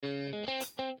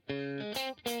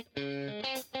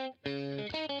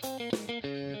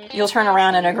you'll turn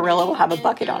around and a gorilla will have a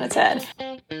bucket on its head.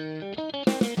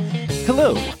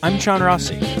 Hello, I'm John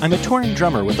Rossi. I'm a touring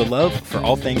drummer with a love for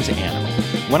all things animal.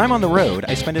 When I'm on the road,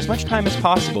 I spend as much time as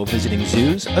possible visiting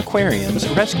zoos, aquariums,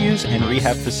 rescues, and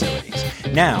rehab facilities.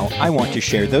 Now, I want to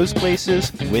share those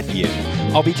places with you.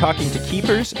 I'll be talking to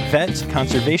keepers, vets,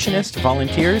 conservationists,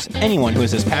 volunteers, anyone who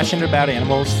is as passionate about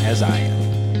animals as I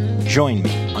am. Join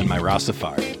me on my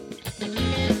Rossafari.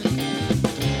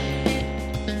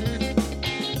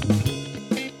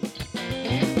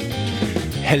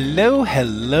 Hello,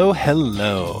 hello,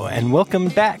 hello, and welcome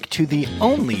back to the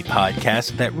only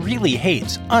podcast that really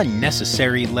hates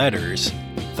unnecessary letters,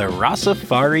 the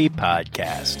Rossafari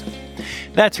Podcast.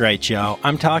 That's right, y'all.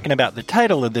 I'm talking about the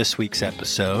title of this week's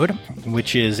episode,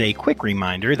 which is a quick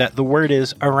reminder that the word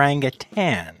is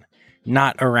orangutan,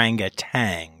 not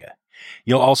orangutan.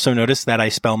 You'll also notice that I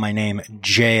spell my name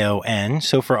Jon,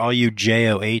 so for all you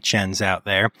Johns out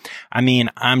there,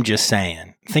 I'm just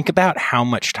saying, think about how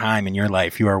much time in your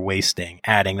life you are wasting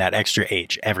adding that extra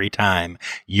H every time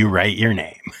you write your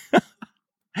name.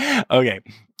 Okay,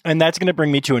 and that's going to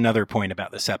bring me to another point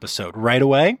about this episode. Right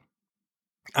away,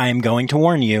 I am going to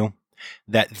warn you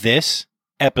that this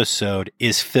episode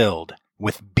is filled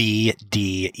with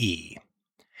BDE.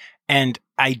 And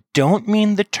I don't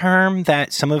mean the term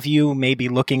that some of you may be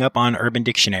looking up on Urban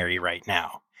Dictionary right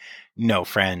now. No,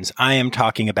 friends, I am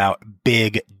talking about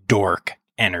big dork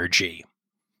energy.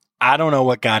 I don't know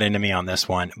what got into me on this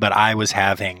one, but I was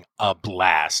having a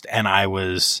blast and I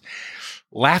was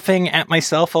laughing at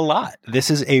myself a lot.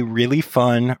 This is a really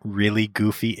fun, really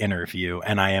goofy interview,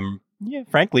 and I am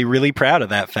frankly really proud of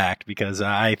that fact because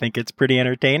I think it's pretty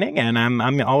entertaining and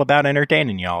I'm all about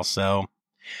entertaining y'all. So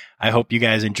I hope you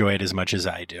guys enjoy it as much as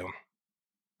I do.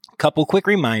 Couple quick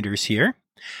reminders here.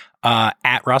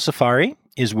 At Rossafari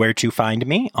is where to find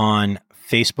me on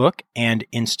Facebook and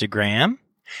Instagram.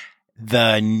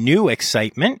 The new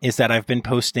excitement is that I've been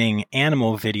posting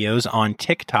animal videos on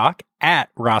TikTok at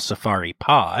Rossafari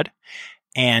Pod.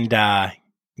 And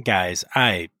guys,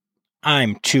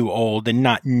 I'm too old and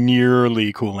not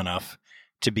nearly cool enough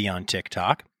to be on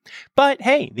TikTok. But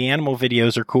hey, the animal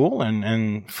videos are cool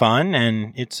and fun,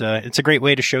 and it's a great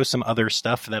way to show some other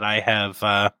stuff that I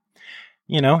have,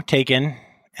 taken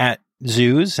at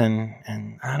zoos,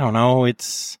 and I don't know,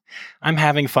 I'm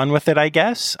having fun with it, I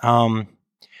guess.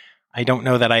 I don't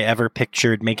know that I ever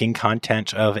pictured making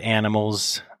content of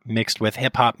animals mixed with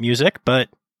hip hop music, but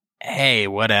hey,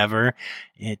 whatever.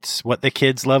 It's what the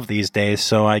kids love these days,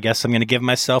 so I guess I'm going to give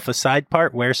myself a side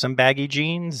part, wear some baggy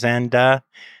jeans, and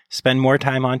spend more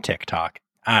time on TikTok.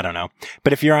 I don't know.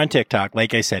 But if you're on TikTok,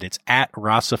 like I said, it's at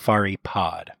Rossafari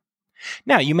Pod.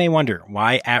 Now, you may wonder,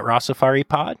 why at Rossafari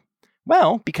Pod?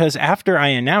 Well, because after I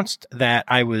announced that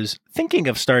I was thinking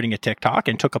of starting a TikTok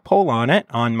and took a poll on it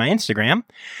on my Instagram,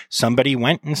 somebody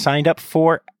went and signed up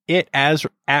for it as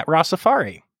at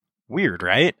Rossafari. Weird,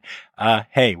 right?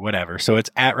 Hey, whatever. So it's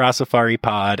at Rossafari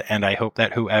Pod, and I hope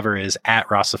that whoever is at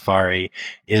Rossafari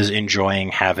is enjoying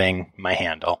having my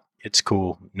handle. It's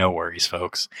cool. No worries,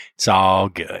 folks. It's all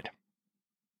good.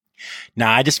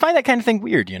 Nah, I just find that kind of thing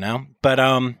weird, But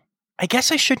I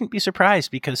guess I shouldn't be surprised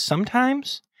because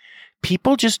sometimes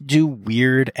people just do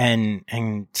weird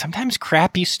and sometimes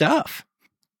crappy stuff.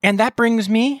 And that brings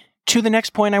me to the next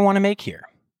point I want to make here.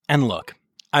 And look,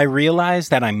 I realize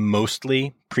that I'm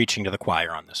mostly preaching to the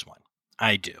choir on this one.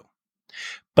 I do.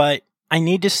 But I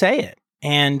need to say it.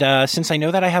 And since I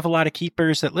know that I have a lot of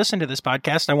keepers that listen to this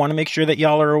podcast, I want to make sure that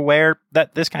y'all are aware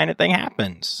that this kind of thing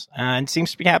happens. And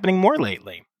seems to be happening more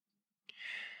lately.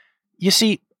 You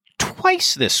see,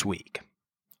 twice this week,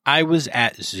 I was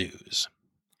at zoos.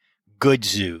 Good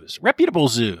zoos, reputable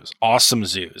zoos, awesome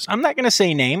zoos. I'm not going to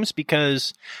say names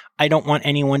because I don't want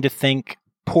anyone to think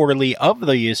poorly of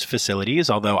these facilities,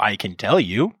 although I can tell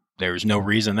you there's no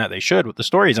reason that they should with the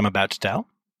stories I'm about to tell.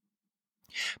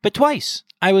 But twice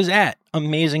I was at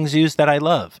amazing zoos that I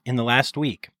love in the last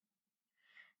week.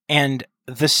 And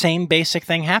the same basic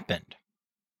thing happened.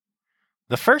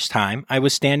 The first time I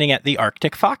was standing at the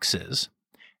Arctic Foxes,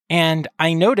 and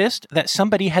I noticed that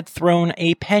somebody had thrown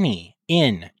a penny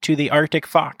into the Arctic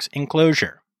Fox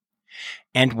enclosure.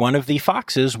 And one of the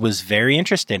foxes was very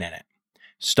interested in it.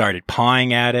 Started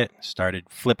pawing at it, started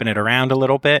flipping it around a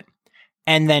little bit,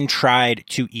 and then tried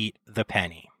to eat the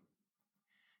penny.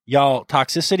 Y'all,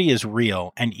 toxicity is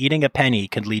real, and eating a penny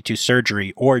could lead to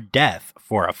surgery or death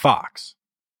for a fox.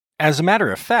 As a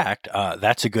matter of fact,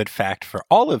 that's a good fact for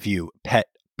all of you pet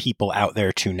people out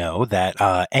there to know that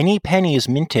any pennies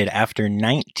minted after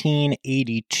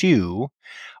 1982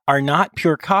 are not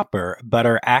pure copper, but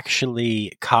are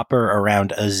actually copper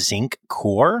around a zinc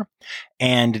core.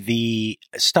 And the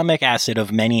stomach acid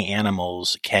of many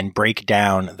animals can break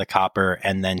down the copper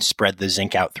and then spread the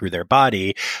zinc out through their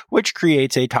body, which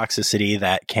creates a toxicity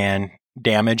that can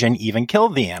damage and even kill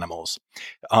the animals.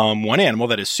 One animal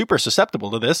that is super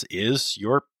susceptible to this is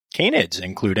your canids,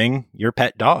 including your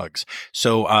pet dogs.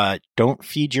 So don't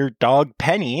feed your dog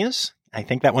pennies. I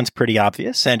think that one's pretty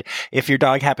obvious. And if your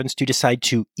dog happens to decide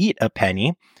to eat a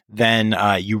penny, then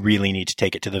you really need to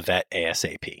take it to the vet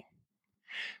ASAP.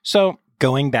 So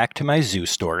going back to my zoo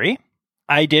story,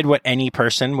 I did what any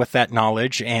person with that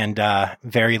knowledge and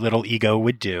very little ego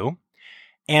would do.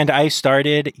 And I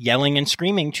started yelling and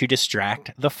screaming to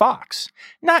distract the fox.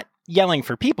 Not yelling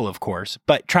for people, of course,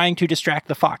 but trying to distract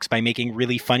the fox by making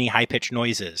really funny high-pitched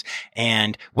noises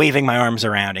and waving my arms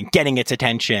around and getting its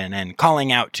attention and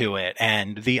calling out to it.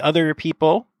 And the other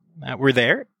people that were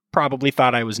there probably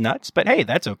thought I was nuts, but hey,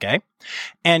 that's okay.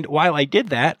 And while I did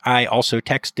that, I also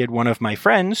texted one of my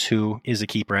friends who is a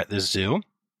keeper at this zoo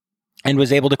and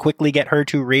was able to quickly get her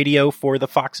to radio for the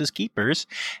fox's keepers,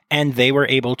 and they were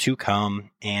able to come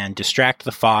and distract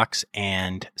the fox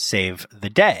and save the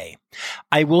day.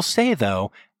 I will say,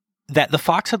 though, that the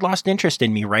fox had lost interest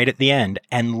in me right at the end,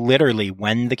 and literally,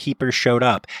 when the keepers showed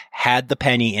up, had the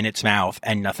penny in its mouth,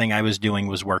 and nothing I was doing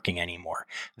was working anymore.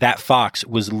 That fox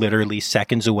was literally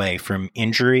seconds away from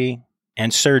injury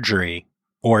and surgery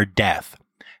or death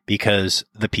because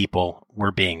the people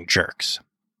were being jerks.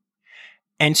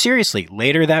 And seriously,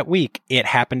 later that week, it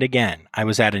happened again. I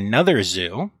was at another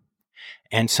zoo,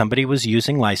 and somebody was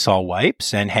using Lysol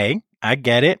wipes, and hey, I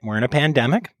get it, we're in a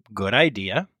pandemic, good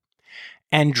idea,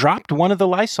 and dropped one of the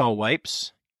Lysol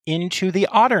wipes into the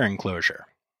otter enclosure.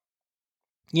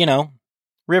 You know,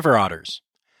 river otters.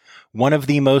 One of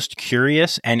the most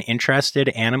curious and interested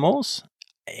animals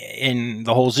in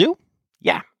the whole zoo?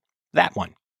 Yeah, that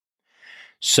one.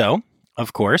 So,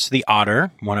 of course, the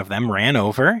otter, one of them, ran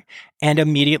over and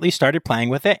immediately started playing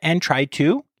with it and tried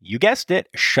to, you guessed it,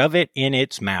 shove it in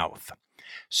its mouth.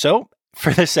 So,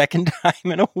 for the second time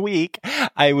in a week,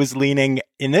 I was leaning,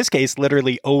 in this case,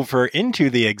 literally over into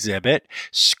the exhibit,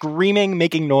 screaming,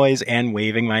 making noise, and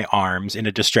waving my arms in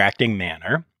a distracting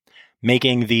manner,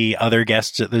 making the other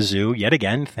guests at the zoo, yet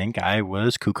again, think I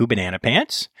was cuckoo banana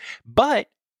pants. But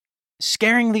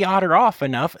scaring the otter off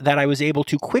enough that I was able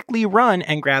to quickly run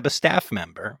and grab a staff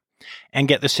member and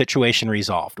get the situation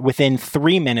resolved. Within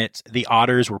 3 minutes, the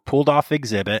otters were pulled off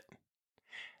exhibit.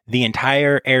 The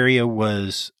entire area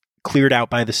was cleared out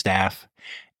by the staff,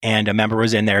 and a member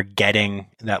was in there getting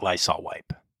that Lysol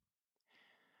wipe.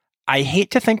 I hate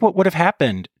to think what would have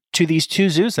happened to these two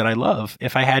zoos that I love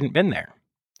if I hadn't been there.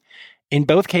 In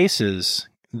both cases,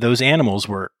 those animals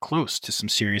were close to some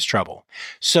serious trouble.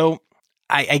 So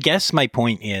I guess my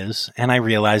point is, and I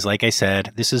realize, like I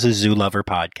said, this is a zoo lover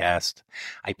podcast.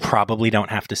 I probably don't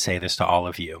have to say this to all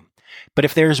of you. But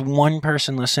if there's one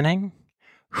person listening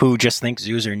who just thinks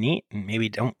zoos are neat and maybe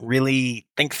don't really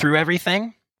think through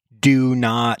everything, do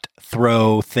not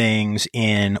throw things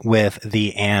in with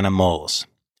the animals.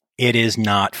 It is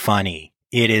not funny.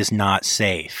 It is not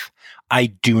safe. I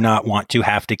do not want to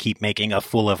have to keep making a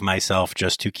fool of myself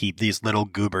just to keep these little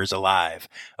goobers alive.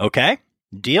 Okay?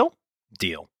 Deal?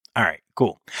 Deal. All right,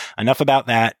 cool. Enough about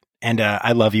that. And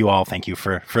I love you all. Thank you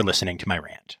for listening to my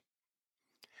rant.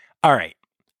 All right,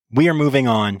 we are moving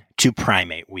on to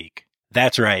Primate Week.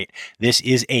 That's right. This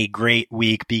is a great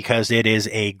week because it is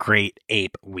a great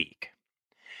ape week.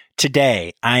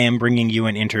 Today, I am bringing you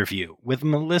an interview with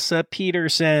Melissa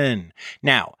Peterson.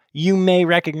 Now, you may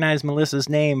recognize Melissa's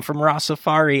name from Raw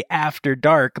Safari After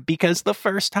Dark because the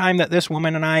first time that this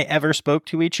woman and I ever spoke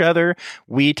to each other,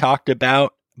 we talked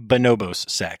about bonobos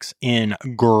sex in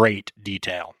great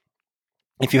detail.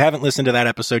 If you haven't listened to that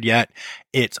episode yet,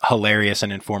 it's hilarious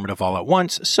and informative all at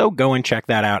once, so go and check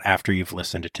that out after you've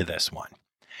listened to this one.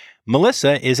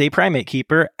 Melissa is a primate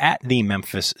keeper at the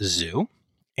Memphis Zoo,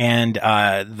 and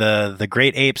the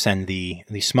great apes and the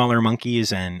smaller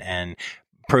monkeys and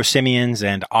prosimians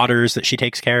and otters that she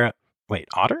takes care of. Wait,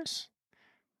 otters?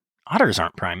 Otters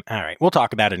aren't prime. All right, we'll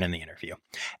talk about it in the interview.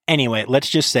 Anyway, let's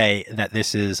just say that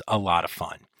this is a lot of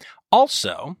fun.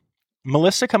 Also,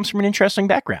 Melissa comes from an interesting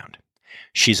background.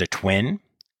 She's a twin.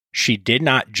 She did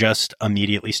not just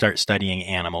immediately start studying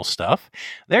animal stuff.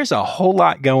 There's a whole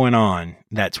lot going on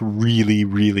that's really,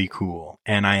 really cool,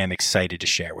 and I am excited to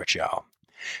share with y'all.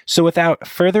 So without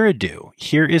further ado,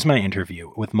 here is my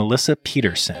interview with Melissa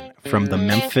Peterson from the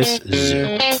Memphis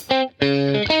Zoo.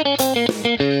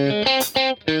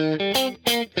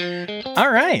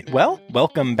 All right. Well,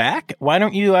 welcome back. Why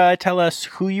don't you tell us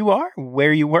who you are,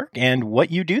 where you work, and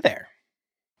what you do there?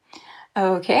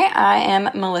 Okay, I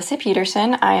am Melissa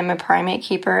Peterson. I am a primate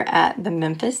keeper at the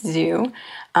Memphis Zoo,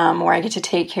 where I get to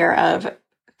take care of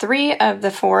 3 of the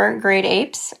 4 great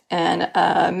apes and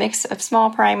a mix of small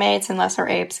primates and lesser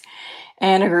apes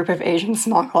and a group of Asian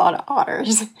small-clawed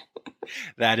otters.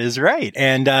 That is right.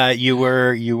 And you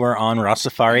were on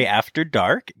Rossafari After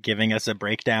Dark, giving us a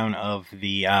breakdown of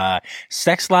the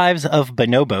sex lives of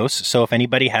bonobos. So if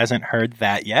anybody hasn't heard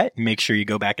that yet, make sure you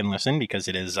go back and listen because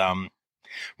it is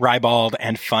ribald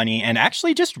and funny and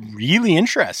actually just really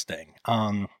interesting.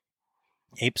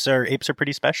 Apes are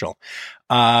pretty special.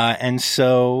 And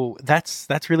so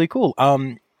that's really cool.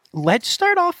 Let's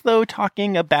start off though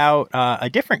talking about a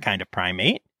different kind of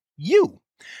primate, you.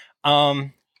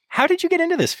 How did you get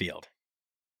into this field?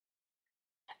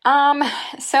 So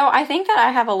I think that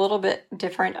I have a little bit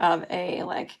different of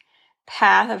a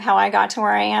path of how I got to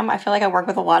where I am. I feel like I work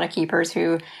with a lot of keepers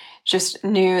who just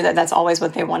knew that that's always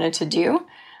what they wanted to do.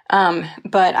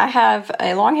 But I have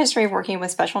a long history of working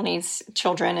with special needs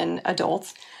children and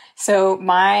adults. So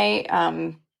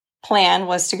my plan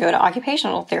was to go to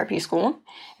occupational therapy school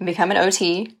and become an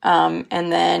OT.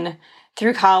 And then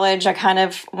through college, I kind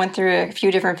of went through a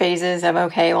few different phases of,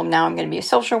 okay, well, now I'm going to be a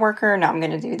social worker. Now I'm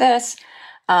going to do this.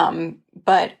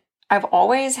 But I've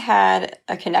always had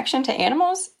a connection to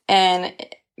animals. And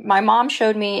my mom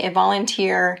showed me a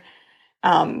volunteer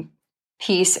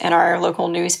piece in our local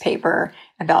newspaper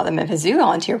about the Memphis Zoo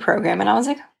volunteer program. And I was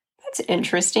like, that's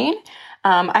interesting.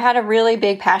 I had a really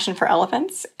big passion for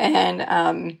elephants.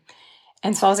 And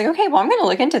so I was like, okay, well, I'm going to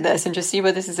look into this and just see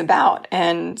what this is about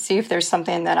and see if there's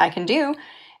something that I can do.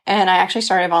 And I actually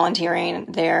started volunteering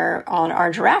there on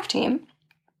our giraffe team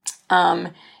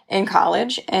in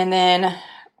college. And then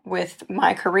with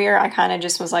my career, I kind of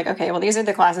just was like, okay, well, these are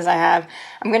the classes I have.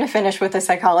 I'm going to finish with a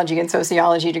psychology and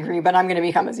sociology degree, but I'm going to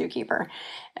become a zookeeper.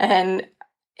 And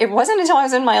it wasn't until I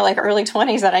was in my early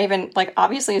 20s that I even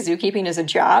obviously zookeeping is a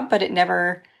job, but it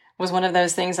never was one of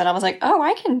those things that I was like, oh,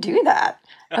 I can do that.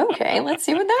 Okay, let's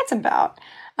see what that's about.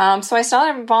 So I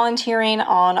started volunteering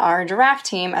on our giraffe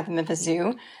team at the Memphis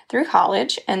Zoo through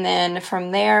college. And then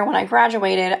from there, when I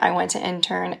graduated, I went to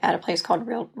intern at a place called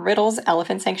Riddle's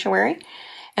Elephant Sanctuary.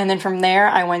 And then from there,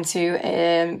 I went to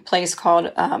a place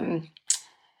called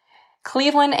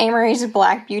Cleveland Amory's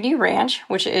Black Beauty Ranch,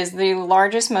 which is the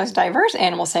largest, most diverse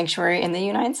animal sanctuary in the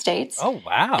United States. Oh,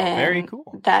 wow. And very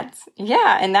cool. That's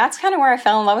kind of where I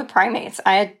fell in love with primates.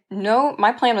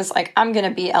 My plan was I'm going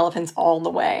to be elephants all the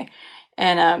way.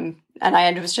 And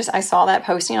I saw that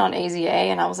posting on AZA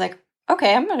and I was like,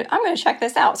 okay, I'm going to check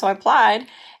this out. So I applied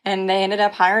and they ended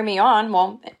up hiring me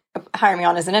on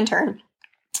as an intern.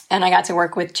 And I got to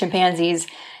work with chimpanzees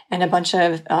and a bunch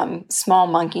of small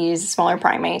monkeys, smaller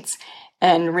primates,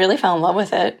 and really fell in love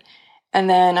with it. And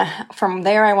then from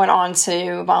there, I went on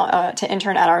to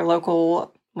intern at our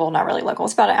local, well, not really local,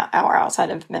 it's about an hour outside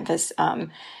of Memphis.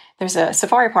 There's a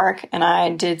safari park, and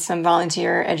I did some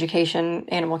volunteer education,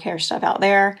 animal care stuff out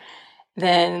there.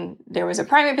 Then there was a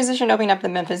primate position opening up at the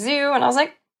Memphis Zoo, and I was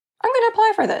like, I'm going to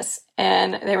apply for this.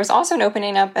 And there was also an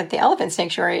opening up at the Elephant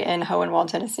Sanctuary in Hohenwald,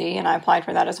 Tennessee, and I applied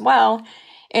for that as well.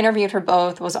 Interviewed for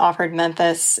both, was offered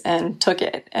Memphis, and took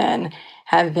it, and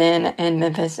have been in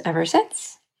Memphis ever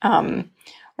since.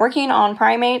 Working on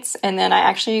primates, and then I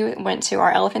actually went to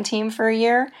our elephant team for a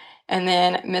year, and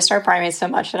then missed our primates so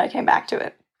much that I came back to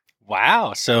it.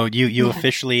 Wow! So you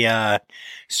officially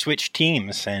switched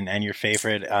teams, and your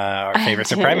favorite are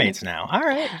favorites are primates now. All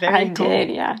right, very cool. I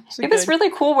did, yeah. It was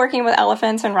really cool working with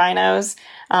elephants and rhinos.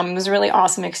 It was a really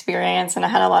awesome experience, and I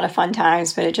had a lot of fun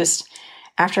times. But it just,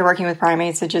 after working with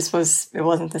primates, it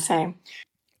wasn't the same.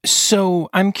 So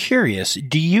I'm curious,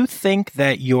 do you think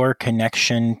that your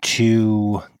connection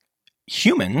to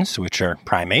humans, which are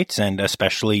primates, and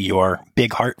especially your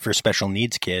big heart for special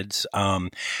needs kids,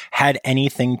 had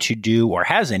anything to do or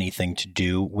has anything to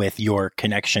do with your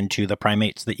connection to the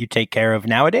primates that you take care of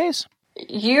nowadays?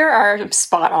 You are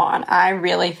spot on. I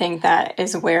really think that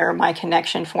is where my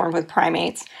connection formed with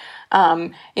primates.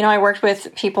 I worked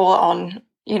with people on,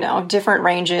 different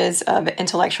ranges of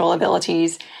intellectual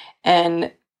abilities,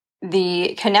 and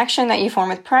the connection that you form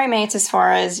with primates as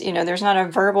far as, there's not a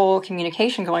verbal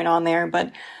communication going on there,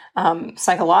 but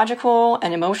psychological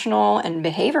and emotional and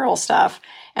behavioral stuff.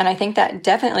 And I think that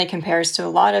definitely compares to a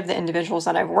lot of the individuals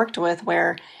that I've worked with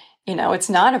where, it's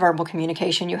not a verbal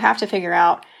communication. You have to figure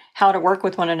out how to work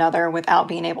with one another without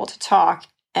being able to talk.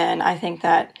 And I think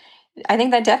that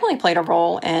definitely played a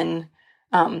role in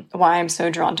why I'm so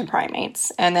drawn to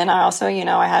primates. And then I also,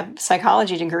 I have a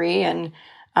psychology degree, and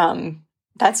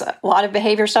that's a lot of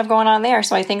behavior stuff going on there.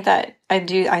 So I think that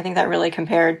really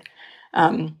compared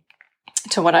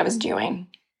to what I was doing.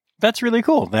 That's really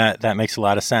cool. That makes a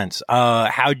lot of sense.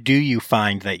 How do you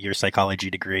find that your psychology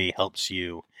degree helps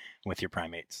you with your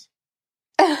primates?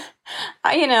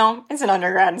 It's an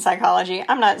undergrad in psychology.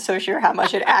 I'm not so sure how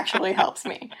much it actually helps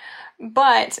me.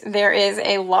 But there is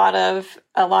a lot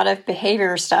of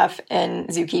behavior stuff in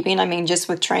zookeeping. I mean, just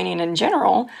with training in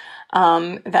general,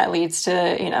 that leads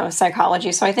to,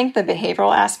 psychology. So I think the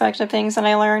behavioral aspect of things that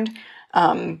I learned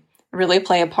really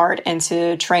play a part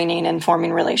into training and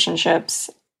forming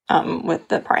relationships with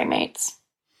the primates.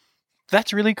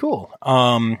 That's really cool.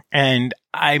 And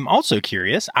I'm also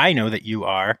curious. I know that you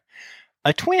are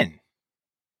a twin.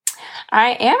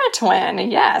 I am a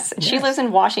twin, yes. She lives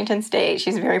in Washington State.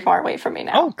 She's very far away from me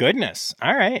now. Oh, goodness.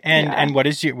 All right. And what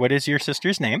is your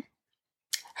sister's name?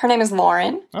 Her name is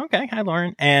Lauren. Okay. Hi,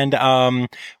 Lauren. And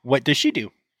what does she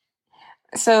do?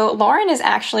 So Lauren is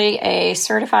actually a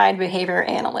certified behavior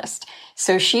analyst.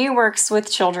 So she works with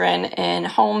children in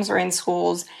homes or in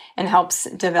schools and helps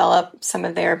develop some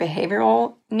of their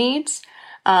behavioral needs.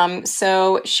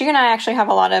 So she and I actually have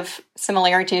a lot of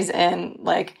similarities in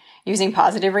like using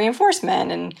positive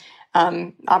reinforcement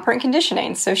and operant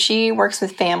conditioning. So she works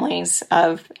with families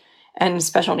and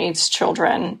special needs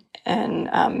children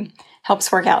and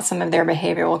helps work out some of their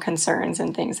behavioral concerns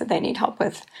and things that they need help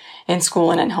with in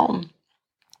school and at home.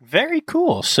 Very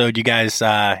cool. So do you guys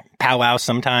powwow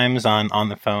sometimes on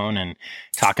the phone and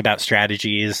talk about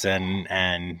strategies and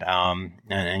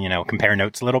compare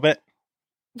notes a little bit?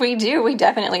 We do. We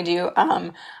definitely do.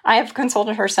 I have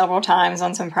consulted her several times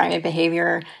on some primate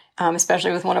behavior,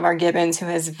 especially with one of our gibbons who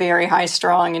is very high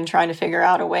strung and trying to figure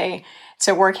out a way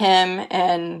to work him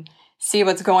and see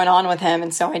what's going on with him.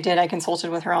 And so I consulted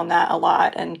with her on that a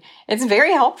lot, and it's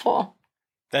very helpful.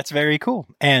 That's very cool.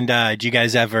 And do you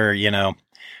guys ever,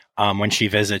 when she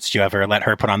visits, do you ever let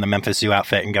her put on the Memphis Zoo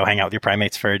outfit and go hang out with your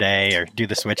primates for a day or do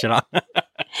the switch at all?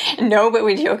 No, but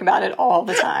we joke about it all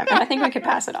the time. And I think we could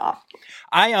pass it off.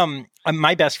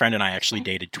 My best friend and I actually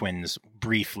dated twins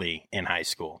briefly in high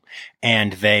school,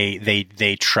 and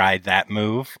they tried that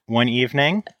move one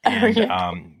evening,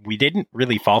 and we didn't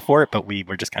really fall for it, but we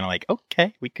were just kind of like,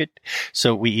 okay, we could.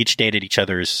 So we each dated each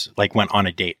other's, like went on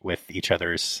a date with each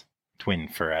other's twin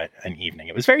for an evening.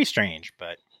 It was very strange,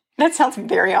 but. That sounds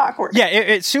very awkward. Yeah,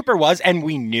 it super was. And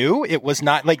we knew it was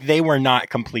not like they were not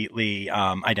completely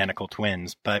identical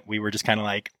twins, but we were just kind of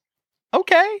like,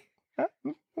 okay,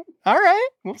 all right,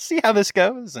 we'll see how this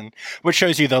goes. And which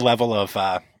shows you the level of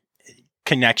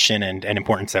connection and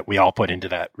importance that we all put into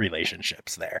that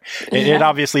relationships there. It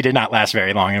obviously did not last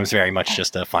very long. It was very much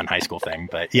just a fun high school thing.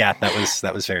 But yeah,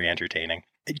 that was very entertaining.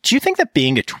 Do you think that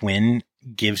being a twin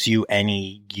gives you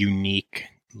any unique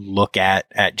look at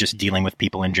just dealing with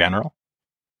people in general?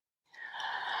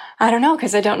 I don't know,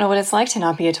 because I don't know what it's like to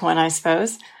not be a twin, I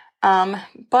suppose.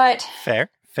 But fair.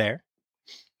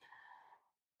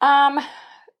 I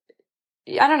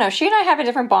don't know. She and I have a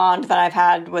different bond than I've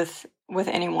had with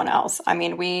anyone else. I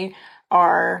mean, we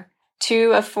are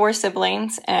 2 of 4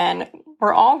 siblings, and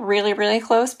we're all really, really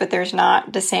close, but there's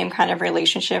not the same kind of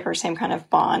relationship or same kind of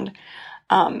bond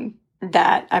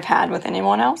that I've had with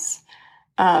anyone else.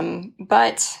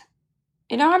 But,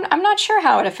 I'm not sure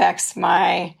how it affects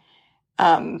my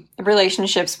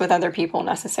relationships with other people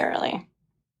necessarily.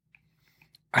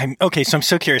 So I'm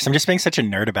so curious. I'm just being such a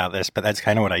nerd about this, but that's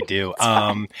kind of what I do.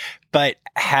 But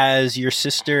has your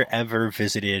sister ever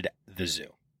visited the zoo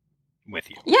with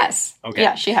you? Yes. Okay.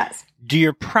 Yeah, she has. Do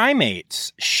your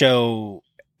primates show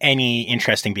any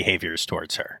interesting behaviors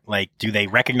towards her? Like, do they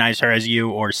recognize her as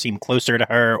you or seem closer to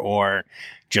her or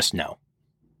just no?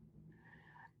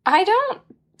 I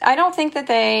don't think that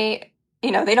they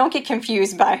don't get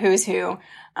confused by who's who.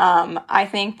 I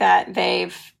think that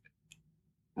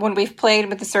when we've played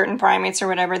with the certain primates or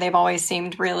whatever, they've always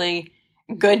seemed really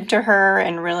good to her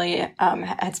and really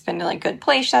it's been like good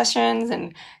play sessions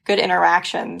and good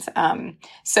interactions.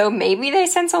 So maybe they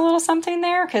sense a little something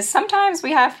there, because sometimes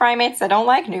we have primates that don't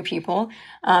like new people.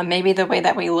 Maybe the way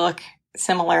that we look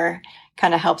similar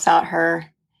kind of helps out her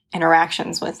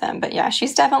interactions with them. But yeah,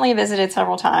 she's definitely visited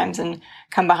several times and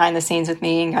come behind the scenes with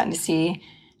me and gotten to see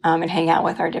and hang out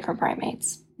with our different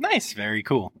primates. Nice. Very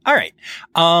cool. All right.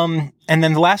 And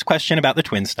then the last question about the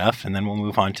twin stuff, and then we'll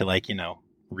move on to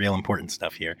real important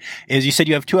stuff here, is you said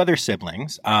you have 2 other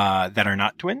siblings that are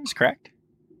not twins, correct?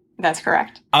 That's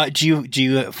correct. Do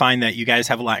you find that you guys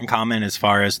have a lot in common as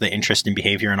far as the interest in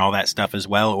behavior and all that stuff as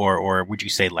well, or would you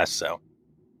say less so?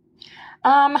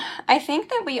 I think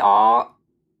that we all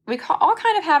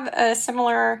kind of have a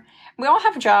similar. We all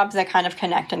have jobs that kind of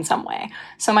connect in some way.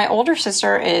 So my older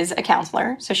sister is a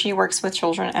counselor, so she works with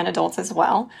children and adults as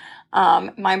well.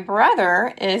 My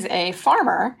brother is a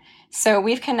farmer, So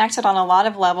we've connected on a lot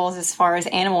of levels as far as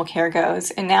animal care goes.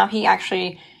 And now he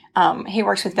actually, he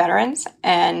works with veterans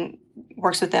and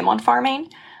works with them on farming.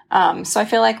 So I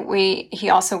feel like he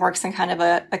also works in kind of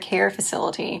a care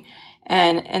facility.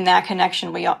 And in that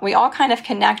connection, we all kind of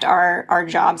connect our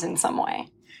jobs in some way.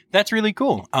 That's really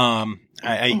cool. Do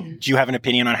you have an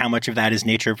opinion on how much of that is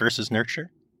nature versus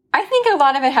nurture? I think a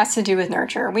lot of it has to do with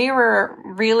nurture. We were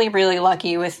really, really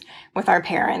lucky with our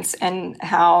parents and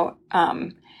how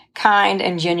kind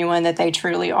and genuine that they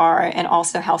truly are, and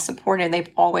also how supportive they've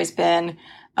always been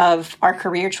of our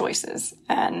career choices.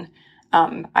 And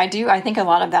I think a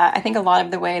lot of that, I think a lot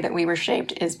of the way that we were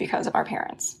shaped is because of our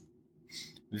parents.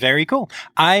 Very cool.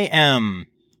 I am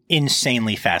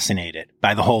insanely fascinated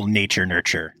by the whole nature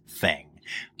nurture thing.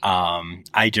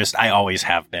 I always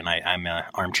have been. I'm an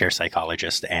armchair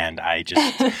psychologist, and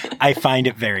I find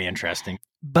it very interesting.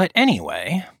 But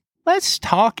anyway, let's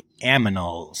talk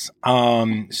aminals.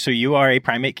 So you are a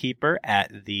primate keeper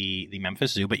at the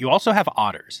Memphis Zoo, but you also have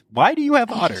otters. Why do you have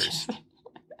otters?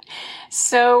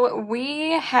 So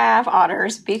we have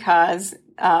otters because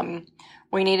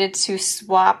we needed to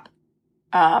swap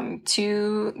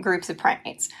two groups of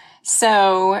primates.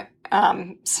 So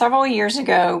several years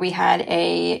ago, we had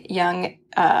a young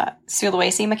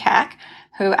Sulawesi macaque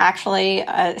who actually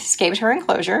escaped her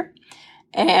enclosure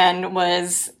and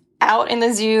was out in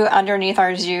the zoo, underneath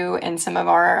our zoo, in some of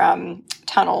our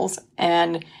tunnels,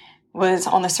 and was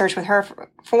on the search with her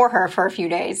for a few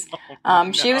days.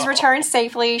 She was returned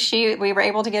safely. We were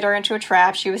able to get her into a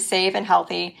trap. She was safe and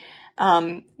healthy.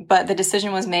 But the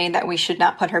decision was made that we should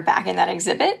not put her back in that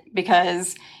exhibit,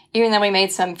 because even though we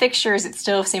made some fixtures, it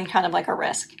still seemed kind of like a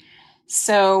risk.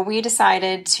 So we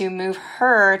decided to move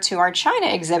her to our China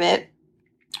exhibit,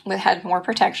 which had more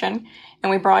protection. And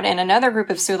we brought in another group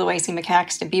of Sulawesi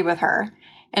macaques to be with her.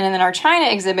 And in our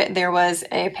China exhibit, there was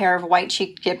a pair of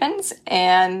white-cheeked gibbons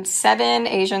and 7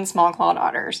 Asian small-clawed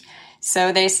otters.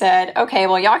 So they said, okay,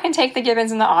 well, y'all can take the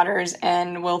gibbons and the otters,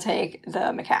 and we'll take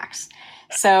the macaques.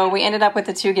 So we ended up with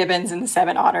the 2 gibbons and the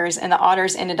 7 otters, and the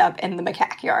otters ended up in the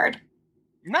macaque yard.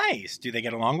 Nice. Do they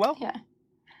get along well? Yeah.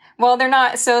 Well, they're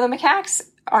not. So the macaques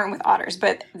aren't with otters,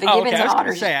 but the gibbons and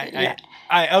otters.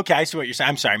 I see what you're saying.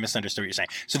 I'm sorry, I misunderstood what you're saying.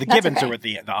 So the gibbons are with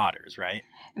the otters, right?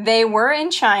 They were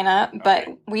in China, but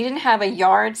we didn't have a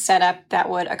yard set up that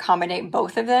would accommodate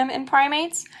both of them in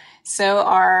primates. So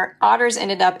our otters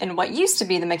ended up in what used to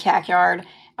be the macaque yard.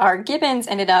 Our gibbons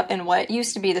ended up in what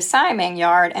used to be the Saimang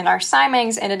yard, and our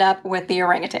Saimangs ended up with the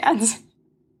orangutans.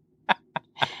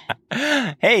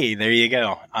 Hey, there you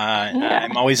go.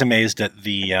 I'm always amazed at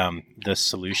the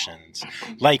solutions.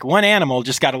 Like, one animal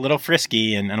just got a little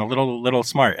frisky and a little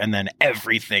smart, and then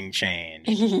everything changed.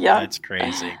 Yeah, that's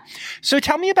crazy. So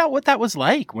tell me about what that was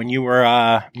like when you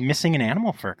were missing an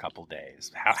animal for a couple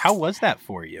days. How was that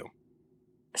for you?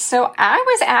 So I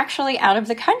was actually out of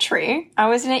the country. I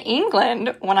was in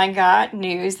England when I got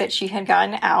news that she had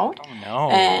gotten out. Oh, no.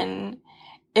 And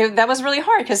that was really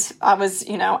hard because I was,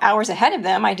 hours ahead of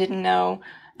them. I didn't know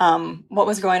what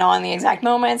was going on in the exact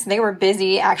moments. They were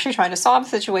busy actually trying to solve the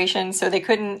situation, so they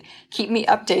couldn't keep me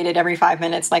updated every 5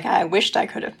 minutes like I wished I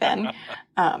could have been.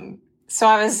 So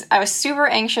I was super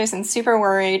anxious and super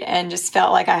worried, and just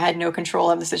felt like I had no control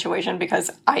of the situation,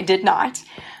 because I did not.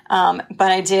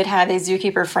 But I did have a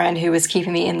zookeeper friend who was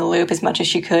keeping me in the loop as much as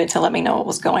she could to let me know what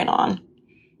was going on.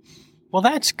 Well,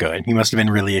 that's good. You must have been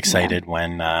really excited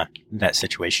when that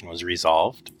situation was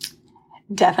resolved.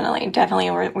 Definitely.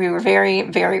 We were very,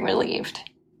 very relieved.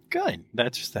 Good.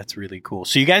 That's really cool.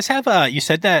 So you guys have you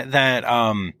said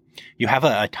that you have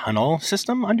a tunnel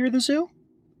system under the zoo?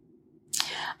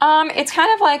 It's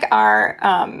kind of like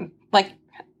our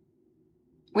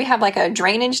we have like a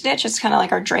drainage ditch. It's kind of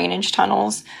like our drainage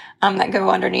tunnels that go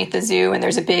underneath the zoo, and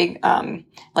there's a big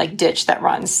ditch that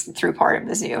runs through part of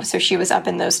the zoo. So she was up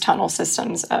in those tunnel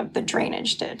systems of the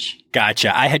drainage ditch.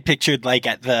 Gotcha. I had pictured like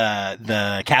at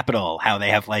the Capitol how they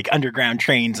have like underground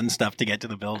trains and stuff to get to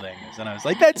the buildings, and I was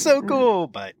like, that's so cool.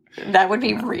 But that would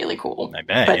be really cool. I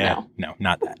bet. But yeah. No,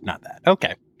 not that.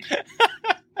 Okay.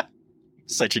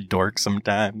 Such a dork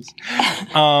sometimes.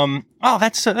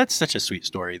 That's such a sweet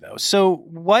story though. So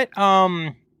what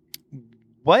small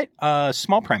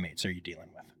primates are you dealing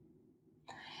with?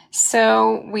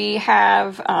 So we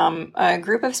have a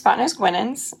group of spot-nosed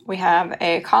guenons. We have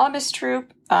a colobus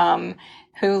troop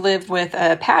who live with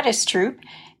a Padis troop,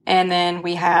 and then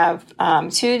we have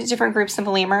 2 different groups of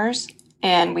lemurs,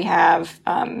 and we have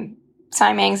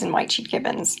Saimangs and white-cheeked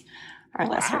gibbons, our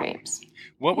lesser apes.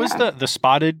 What was the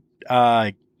spotted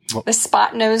The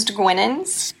spot-nosed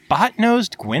guenons.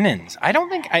 Spot-nosed guenons. I don't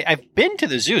think I've been to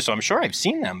the zoo, so I'm sure I've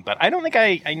seen them, but I don't think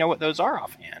I know what those are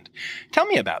offhand. Tell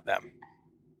me about them.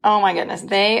 Oh my goodness.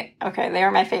 They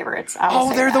are my favorites.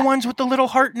 They're the ones with the little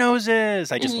heart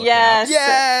noses. I just looked them up.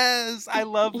 Yes. I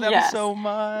love them so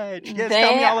much. Yes,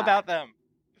 tell me all about them.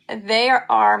 They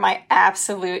are my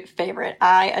absolute favorite.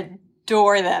 I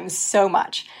adore them so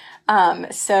much.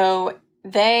 So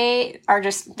they're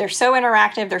so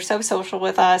interactive. They're so social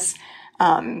with us.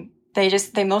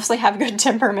 They mostly have good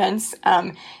temperaments.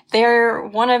 They're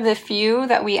one of the few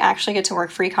that we actually get to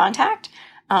work free contact.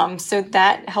 So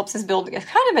that helps us build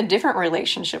kind of a different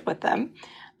relationship with them.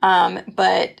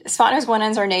 But spot-nosed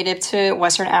guenons are native to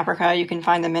Western Africa. You can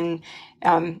find them in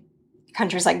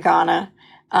countries like Ghana.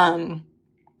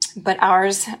 But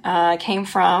ours came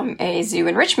from a zoo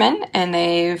in Richmond, and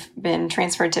they've been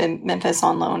transferred to Memphis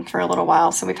on loan for a little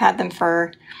while. So we've had them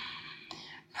for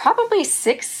probably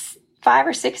 5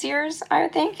 or 6 years, I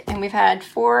would think. And we've had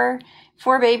four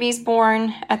babies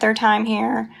born at their time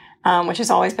here, which has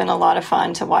always been a lot of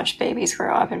fun to watch babies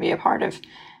grow up and be a part of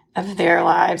their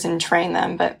lives and train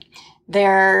them. But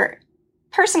their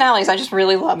personalities, I just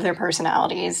really love their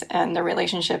personalities and the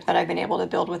relationship that I've been able to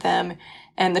build with them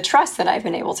and the trust that I've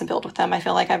been able to build with them. I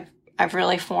feel like I've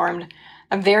really formed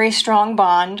a very strong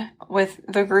bond with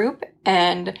the group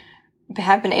and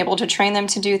have been able to train them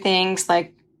to do things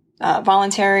like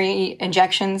voluntary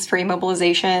injections for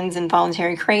immobilizations and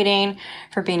voluntary crating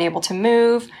for being able to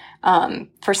move.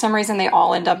 For some reason, they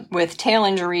all end up with tail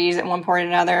injuries at one point or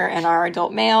another, and our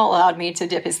adult male allowed me to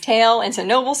dip his tail into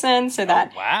Novelson so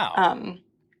that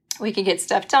we could get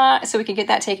stuff done, so we could get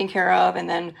that taken care of. And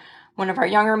then one of our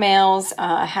younger males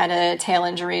had a tail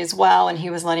injury as well, and he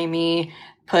was letting me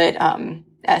put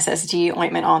SSD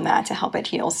ointment on that to help it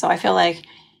heal. So I feel like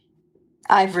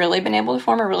I've really been able to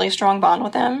form a really strong bond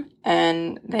with them,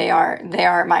 and they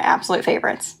are my absolute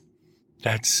favorites.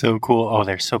 That's so cool. Oh,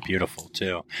 they're so beautiful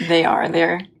too. They are.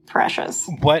 They're precious.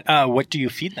 What do you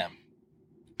feed them?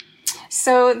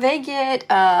 So they get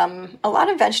a lot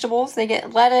of vegetables. They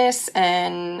get lettuce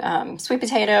and sweet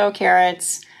potato,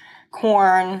 carrots,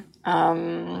 corn.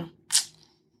 What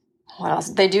else?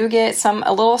 They do get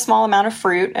a little small amount of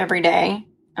fruit every day.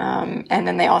 And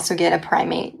then they also get a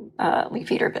primate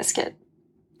leaf eater biscuit.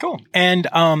 Cool. And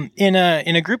in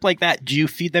a group like that, do you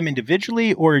feed them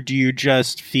individually or do you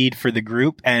just feed for the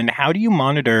group? And how do you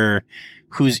monitor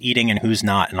who's eating and who's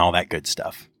not and all that good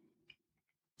stuff?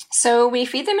 So we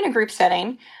feed them in a group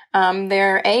setting.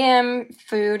 Their AM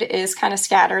food is kind of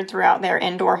scattered throughout their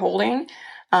indoor holding.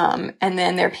 And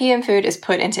then their PM food is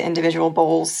put into individual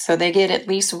bowls. So they get at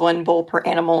least one bowl per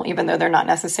animal, even though they're not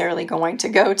necessarily going to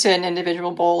go to an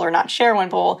individual bowl or not share one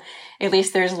bowl. At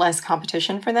least there's less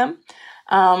competition for them.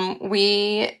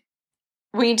 We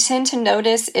tend to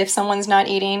notice if someone's not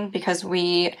eating because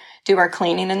we do our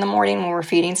cleaning in the morning when we're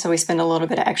feeding. So we spend a little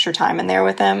bit of extra time in there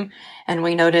with them. And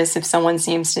we notice if someone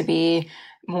seems to be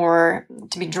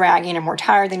dragging or more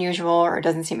tired than usual, or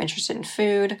doesn't seem interested in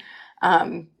food.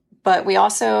 But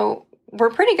we're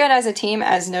pretty good as a team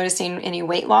as noticing any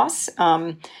weight loss,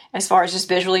 as far as just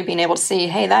visually being able to see,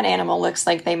 hey, that animal looks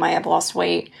like they might have lost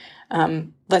weight.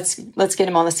 Let's get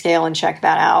them on the scale and check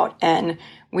that out. And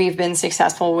we've been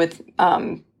successful with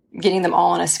getting them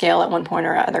all on a scale at one point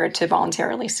or other to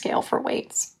voluntarily scale for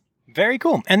weights. Very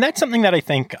cool. And that's something that I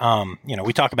think,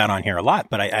 we talk about on here a lot,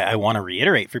 but I want to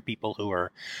reiterate for people who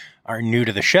are new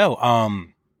to the show.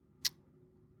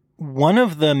 One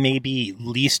of the maybe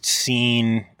least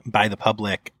seen by the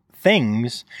public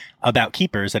things about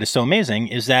keepers that is so amazing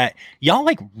is that y'all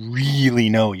really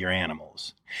know your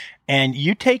animals. And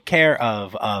you take care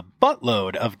of a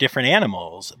buttload of different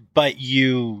animals, but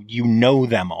you know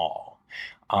them all,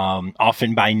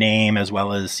 often by name as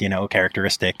well as,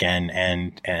 characteristic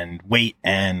and weight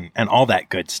and all that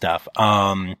good stuff.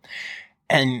 And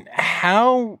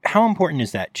how important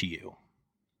is that to you?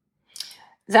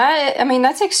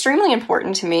 That's extremely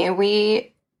important to me.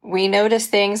 We notice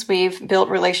things. We've built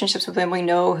relationships with them. We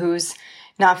know who's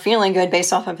not feeling good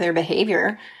based off of their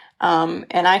behavior.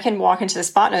 And I can walk into the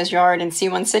spot nose yard and see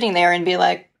one sitting there and be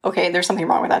like, okay, there's something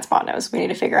wrong with that spot nose. We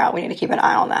need to keep an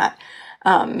eye on that.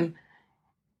 And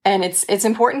it's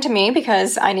important to me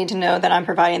because I need to know that I'm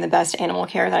providing the best animal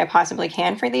care that I possibly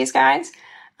can for these guys.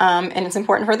 And it's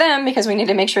important for them because we need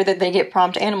to make sure that they get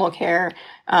prompt animal care,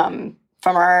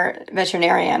 from our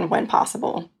veterinarian when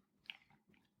possible.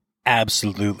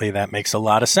 Absolutely. That makes a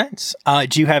lot of sense.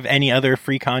 Do you have any other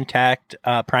free contact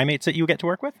primates that you get to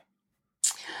work with?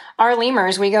 Our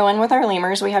lemurs, we go in with our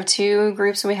lemurs. We have two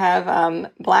groups. We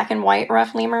have black and white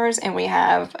rough lemurs, and we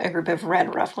have a group of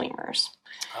red rough lemurs.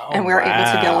 And we're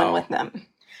able to go in with them.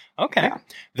 Okay. Yeah.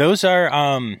 Those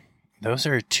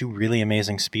are two really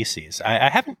amazing species. I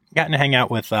haven't gotten to hang out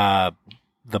with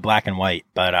the black and white,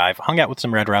 but I've hung out with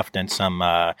some red ruffed and some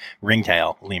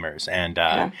ringtail lemurs, and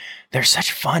they're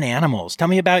such fun animals. Tell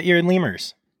me about your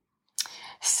lemurs.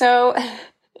 So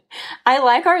I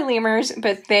like our lemurs,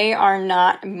 but they are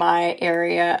not my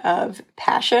area of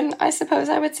passion, I suppose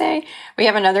I would say. We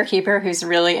have another keeper who's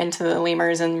really into the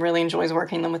lemurs and really enjoys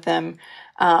working with them.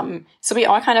 So we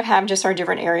all kind of have just our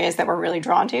different areas that we're really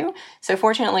drawn to. So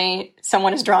fortunately,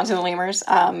 someone is drawn to the lemurs.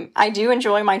 I do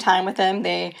enjoy my time with them.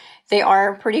 They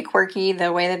are pretty quirky.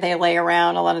 The way that they lay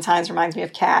around a lot of times reminds me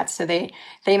of cats. So they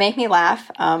make me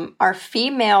laugh. Our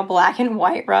female black and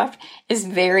white ruff is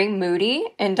very moody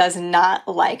and does not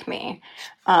like me.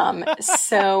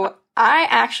 So I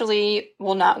actually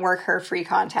will not work her free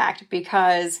contact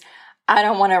because I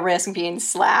don't want to risk being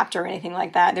slapped or anything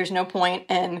like that. There's no point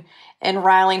in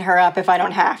riling her up if I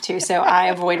don't have to. So I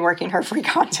avoid working her free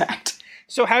contact.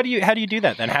 So how do you do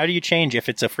that then? How do you change if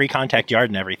it's a free contact yard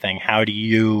and everything? How do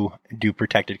you do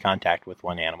protected contact with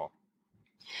one animal?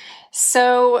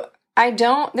 So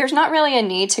there's not really a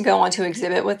need to go onto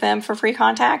exhibit with them for free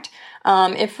contact.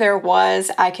 If there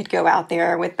was, I could go out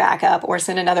there with backup or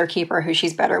send another keeper who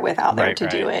she's better with out there to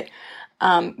do it.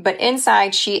 But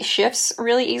inside, she shifts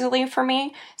really easily for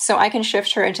me. So I can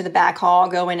shift her into the back hall,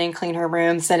 go in and clean her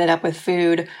room, set it up with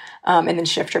food, and then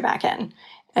shift her back in.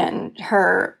 And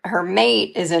her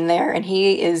mate is in there, and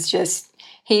he's just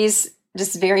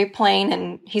very plain,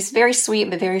 and he's very sweet,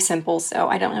 but very simple. So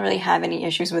I don't really have any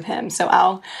issues with him. So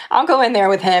I'll go in there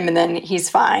with him, and then he's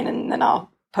fine. And then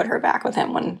I'll put her back with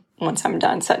him once I'm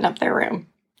done setting up their room.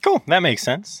 Cool. That makes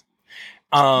sense.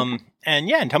 And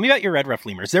tell me about your red ruff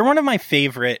lemurs. They're one of my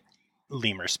favorite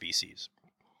lemur species.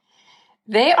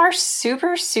 They are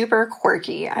super, super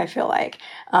quirky, I feel like.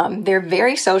 They're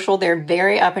very social. They're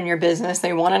very up in your business.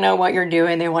 They want to know what you're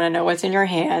doing. They want to know what's in your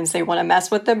hands. They want to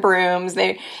mess with the brooms.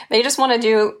 They just want to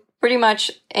do pretty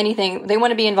much anything. They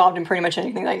want to be involved in pretty much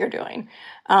anything that you're doing.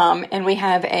 And we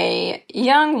have a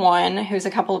young one who's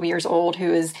a couple of years old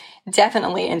who is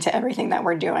definitely into everything that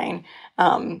we're doing,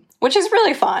 which is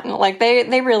really fun. Like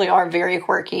they really are very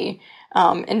quirky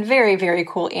and very, very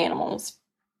cool animals.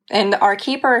 And our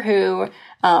keeper who,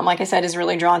 like I said, is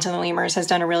really drawn to the lemurs, has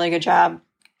done a really good job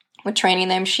with training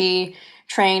them. She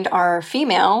trained our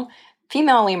female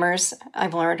lemurs,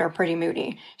 I've learned, are pretty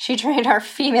moody. She trained our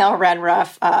female red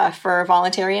ruff for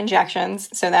voluntary injections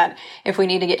so that if we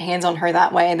need to get hands on her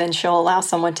that way, then she'll allow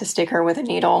someone to stick her with a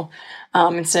needle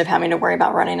instead of having to worry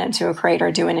about running into a crate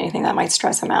or doing anything that might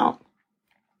stress them out.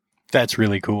 That's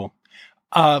really cool.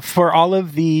 For all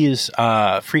of these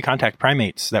free contact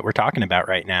primates that we're talking about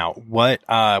right now, what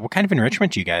kind of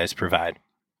enrichment do you guys provide?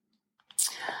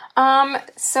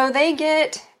 So they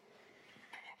get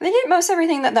most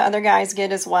everything that the other guys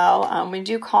get as well. We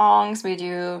do Kongs, we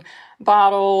do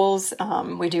bottles,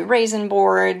 we do raisin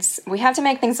boards. We have to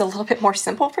make things a little bit more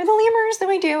simple for the lemurs than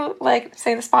we do, like,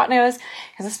 say, the spot nose,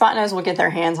 because the spot nose will get their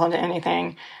hands onto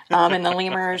anything. And the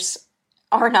lemurs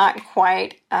are not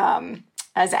quite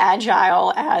as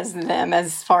agile as them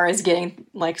as far as getting,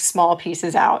 like, small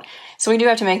pieces out. So we do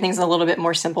have to make things a little bit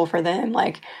more simple for them.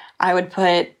 Like, I would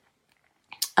put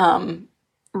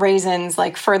raisins,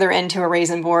 like, further into a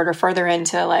raisin board or further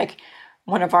into, like,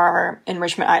 one of our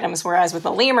enrichment items, whereas with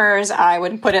the lemurs, I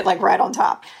would put it, like, right on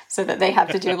top so that they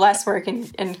have to do less work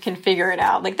and can figure it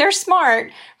out. Like, they're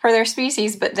smart for their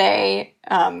species, but they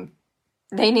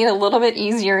need a little bit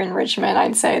easier enrichment,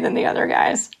 I'd say, than the other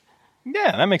guys.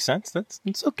 Yeah, that makes sense. That's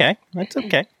okay. That's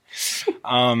okay.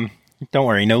 Don't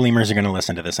worry, no lemurs are going to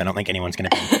listen to this. I don't think anyone's going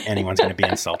to be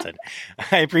insulted.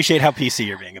 I appreciate how PC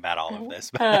you're being about all of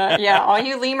this. Yeah, all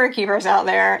you lemur keepers out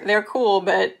there, they're cool,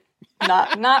 but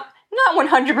not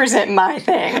 100% my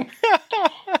thing.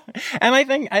 And I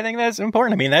think that's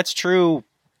important. I mean, that's true,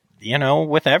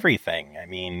 with everything. I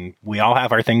mean, we all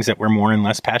have our things that we're more and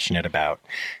less passionate about,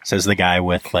 says the guy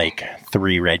with, like,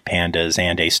 3 red pandas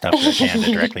and a stuffed red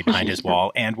panda directly behind his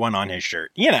wall and one on his shirt.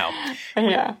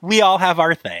 Yeah. We all have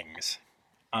our things.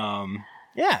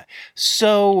 Yeah.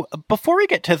 So before we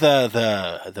get to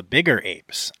the bigger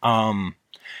apes, the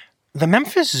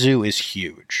Memphis Zoo is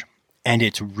huge. And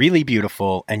it's really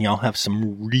beautiful, and y'all have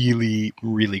some really,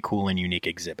 really cool and unique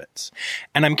exhibits.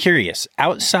 And I'm curious,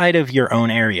 outside of your own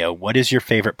area, what is your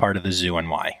favorite part of the zoo and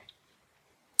why?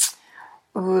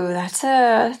 Ooh, that's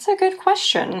a good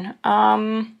question.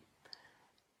 Well,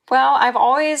 I've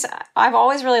always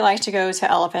really liked to go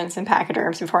to elephants and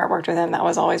pachyderms before I worked with them. That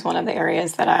was always one of the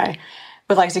areas that I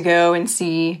would like to go and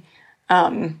see,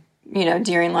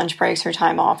 during lunch breaks or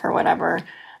time off or whatever.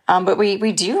 But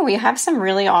we have some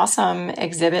really awesome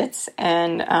exhibits,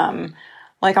 and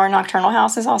like our nocturnal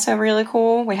house is also really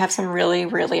cool. We have some really,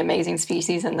 really amazing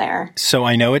species in there. So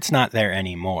I know it's not there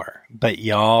anymore, but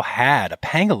y'all had a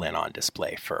pangolin on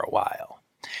display for a while.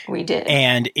 We did.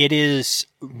 And it is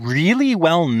really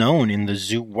well known in the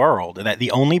zoo world that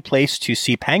the only place to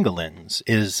see pangolins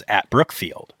is at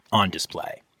Brookfield on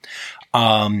display.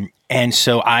 And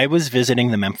so I was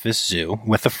visiting the Memphis Zoo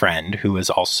with a friend who is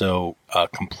also a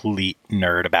complete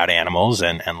nerd about animals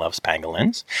and loves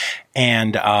pangolins.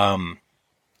 And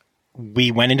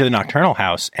we went into the nocturnal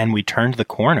house and we turned the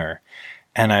corner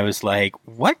and I was like,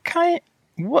 what?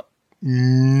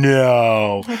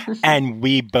 No. And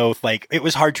we both it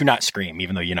was hard to not scream,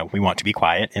 even though, we want to be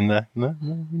quiet in the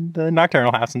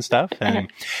nocturnal house and stuff.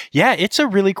 And yeah, it's a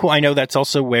really cool, I know that's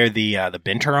also where the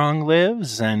binturong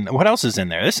lives. And what else is in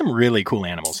there? There's some really cool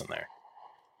animals in there.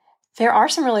 There are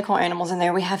some really cool animals in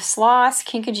there. We have sloths,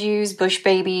 kinkajous, bush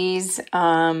babies.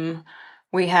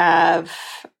 We have,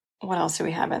 what else do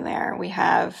we have in there? We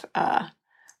have,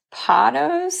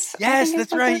 Pottos. Yes,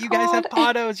 that's right. You guys have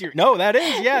pottos. No, that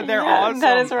is. Yeah, they're awesome.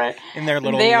 That is right. In their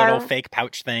little fake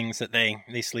pouch things that they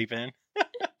sleep in.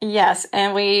 Yes,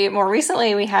 and more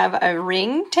recently we have a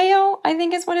ringtail, I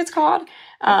think is what it's called.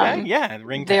 Okay, yeah,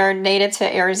 ringtail. They're native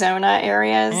to Arizona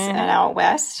areas and out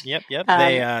west. Yep.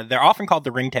 They're often called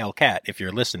the ringtail cat if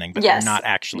you're listening, but they're not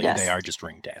actually. Yes. They are just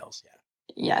ringtails. Yeah.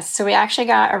 Yes, so we actually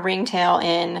got a ringtail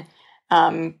in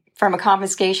from a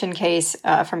confiscation case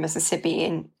from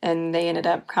Mississippi, and they ended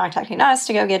up contacting us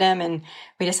to go get him, and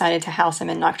we decided to house him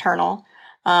in nocturnal.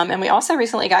 And we also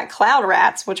recently got cloud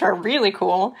rats, which are really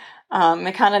cool.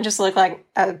 It kind of just look like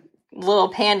a little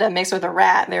panda mixed with a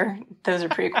rat. Those are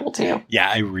pretty cool too. Yeah,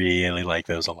 I really like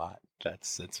those a lot.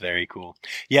 That's very cool.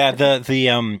 Yeah,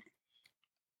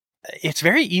 it's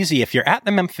very easy if you're at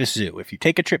the Memphis Zoo. If you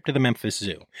take a trip to the Memphis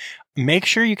Zoo, make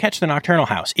sure you catch the nocturnal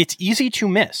house. It's easy to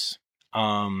miss.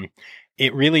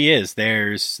 It really is.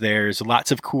 There's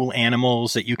lots of cool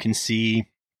animals that you can see,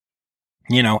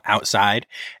 outside,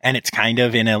 and it's kind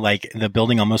of in the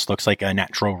building almost looks like a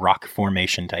natural rock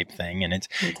formation type thing. And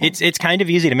it's kind of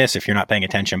easy to miss if you're not paying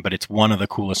attention, but it's one of the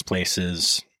coolest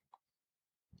places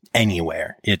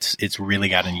anywhere. It's really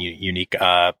got a unique,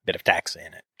 bit of taxa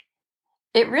in it.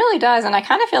 It really does. And I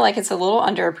kind of feel like it's a little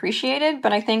underappreciated,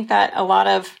 but I think that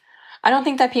I don't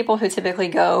think that people who typically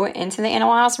go into the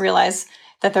animal house realize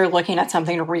that they're looking at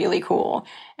something really cool,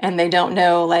 and they don't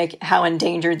know how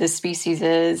endangered this species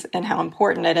is and how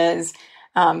important it is.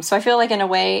 So I feel like in a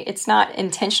way it's not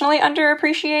intentionally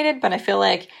underappreciated, but I feel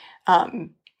like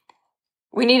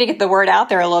we need to get the word out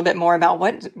there a little bit more about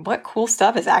what cool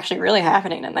stuff is actually really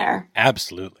happening in there.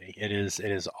 Absolutely. It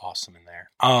is awesome in there.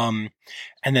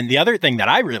 And then the other thing that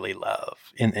I really love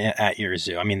at your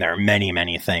zoo, I mean, there are many,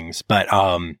 many things, but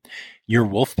your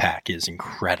wolf pack is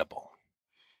incredible.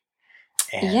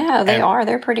 And yeah, they are.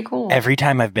 They're pretty cool. Every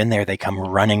time I've been there, they come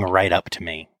running right up to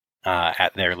me.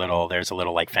 At there's a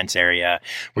little fence area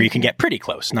where you can get pretty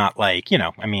close. Not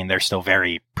they're still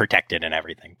very protected and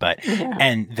everything, but,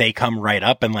 and they come right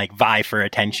up and vie for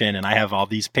attention. And I have all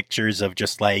these pictures of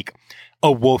just a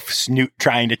wolf snoot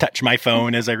trying to touch my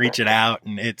phone as I reach it out.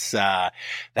 And it's, that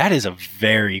is a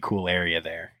very cool area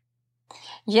there.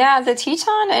 Yeah. The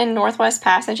Teton and Northwest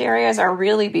Passage areas are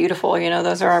really beautiful.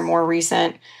 Those are our more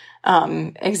recent,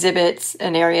 exhibits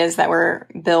and areas that were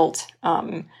built,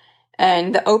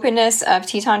 and the openness of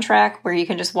Teton Track, where you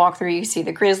can just walk through, you see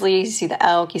the grizzly, you see the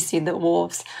elk, you see the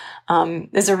wolves,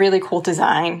 is a really cool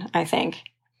design, I think.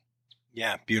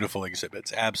 Yeah, beautiful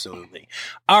exhibits. Absolutely.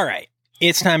 All right.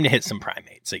 It's time to hit some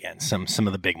primates again, some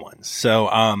of the big ones.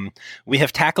 So we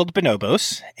have tackled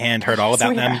bonobos and heard all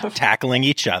about them tackling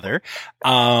each other.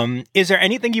 Is there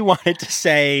anything you wanted to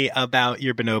say about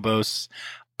your bonobos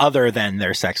other than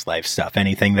their sex life stuff?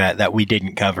 Anything that we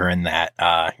didn't cover in that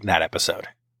episode?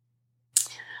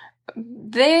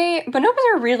 Bonobos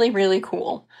are really, really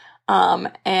cool.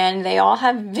 And they all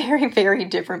have very, very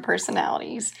different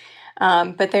personalities.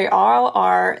 But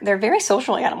they're very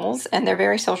social animals, and they're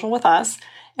very social with us,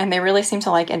 and they really seem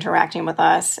to like interacting with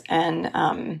us.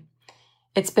 And,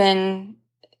 it's been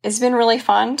really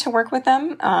fun to work with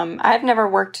them. I've never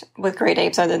worked with great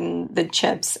apes other than the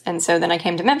chimps. And so then I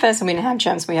came to Memphis and we didn't have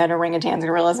chimps. We had orangutans,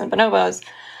 gorillas, and bonobos.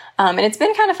 And it's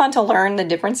been kind of fun to learn the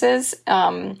differences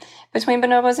between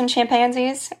bonobos and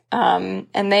chimpanzees. And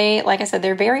they, like I said,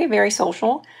 they're very, very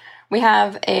social. We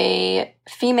have a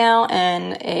female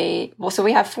and so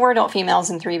we have 4 adult females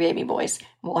and 3 baby boys.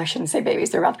 Well, I shouldn't say babies.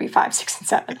 They're about to be 5, 6, and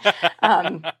 7.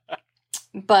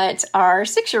 But our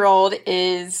 6-year-old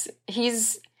he's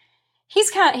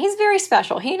very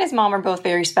special. He and his mom are both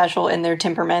very special in their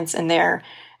temperaments and their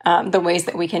the ways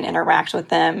that we can interact with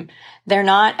them. They're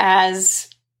not as,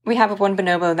 we have one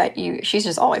bonobo that she's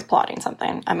just always plotting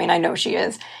something. I mean, I know she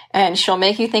is. And she'll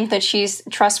make you think that she's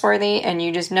trustworthy, and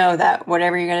you just know that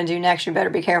whatever you're going to do next, you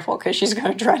better be careful, because she's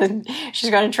going to try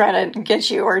to get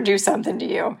you or do something to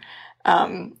you.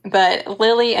 But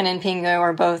Lily and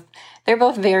Impingo they're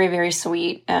both very, very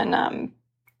sweet, and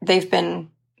they've been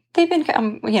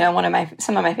some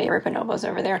of my favorite bonobos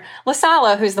over there.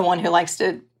 Lasala, who's the one who likes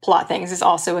to plot things, is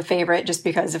also a favorite just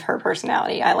because of her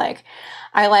personality. I like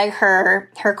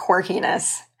her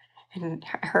quirkiness, and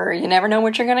her, you never know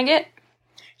what you're going to get.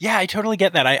 Yeah, I totally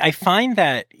get that. I find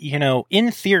that,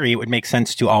 in theory, it would make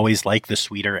sense to always like the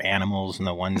sweeter animals and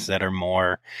the ones that are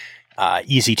more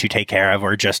easy to take care of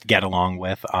or just get along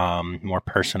with, more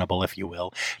personable, if you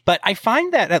will. But I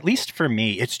find that, at least for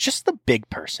me, it's just the big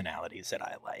personalities that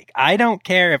I like. I don't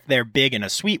care if they're big in a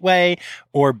sweet way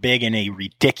or big in a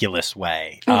ridiculous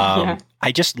way. Yeah.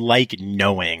 I just like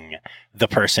knowing the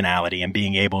personality and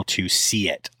being able to see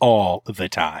it all the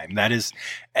time. That is,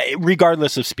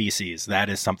 regardless of species, that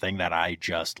is something that I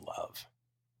just love.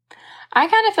 I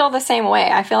kind of feel the same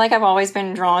way. I feel like I've always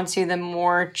been drawn to the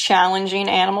more challenging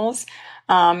animals,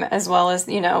 as well as,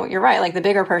 you're right, like the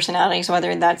bigger personalities,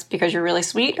 whether that's because you're really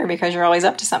sweet or because you're always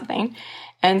up to something.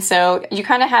 And so you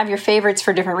kind of have your favorites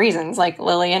for different reasons, like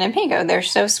Lily and Impingo. They're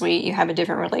so sweet. You have a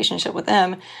different relationship with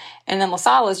them. And then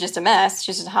Lasala is just a mess.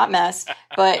 She's just a hot mess.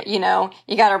 But, you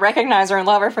got to recognize her and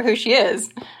love her for who she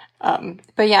is.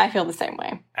 But yeah, I feel the same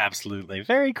way. Absolutely.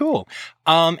 Very cool.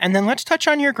 And then let's touch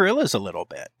on your gorillas a little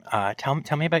bit.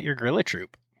 Tell me about your gorilla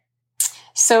troop.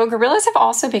 So gorillas have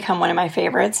also become one of my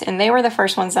favorites, and they were the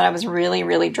first ones that I was really,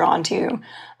 really drawn to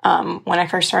when I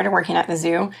first started working at the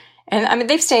zoo. And I mean,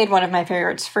 they've stayed one of my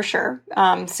favorites for sure.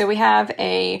 So we have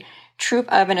a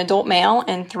troop of an adult male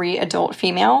and 3 adult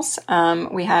females.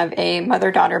 We have a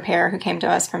mother-daughter pair who came to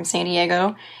us from San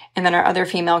Diego, and then our other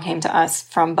female came to us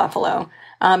from Buffalo.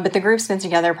 But the group's been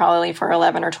together probably for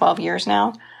 11 or 12 years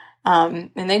now.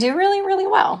 And they do really, really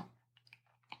well.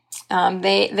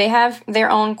 They have their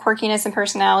own quirkiness and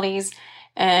personalities,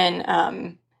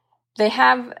 and they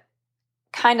have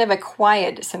kind of a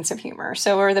quiet sense of humor.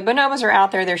 So where the bonobos are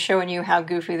out there, they're showing you how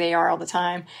goofy they are all the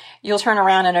time. You'll turn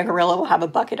around and a gorilla will have a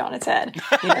bucket on its head.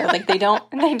 Like they don't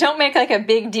make like a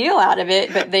big deal out of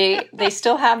it, but they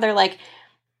still have their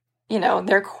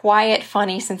their quiet,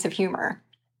 funny sense of humor.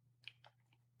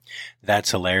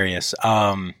 That's hilarious.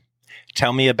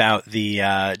 Tell me about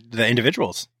the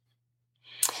individuals.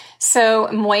 So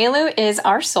Moelu is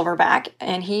our silverback,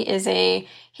 and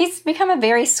he's become a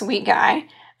very sweet guy.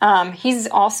 He's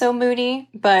also moody,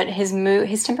 but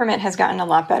his temperament has gotten a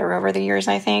lot better over the years,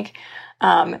 I think.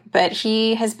 But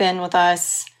he has been with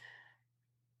us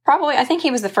probably, I think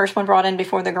he was the first one brought in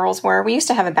before the girls were. We used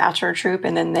to have a bachelor troop,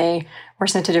 and then they were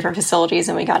sent to different facilities,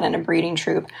 and we got in a breeding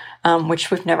troop, which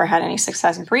we've never had any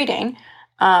success breeding.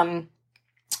 Moelu,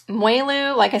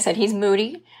 like I said, he's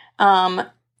moody.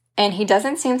 And he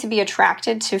doesn't seem to be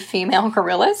attracted to female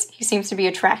gorillas. He seems to be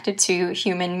attracted to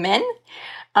human men,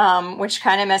 which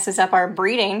kind of messes up our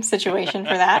breeding situation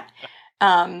for that.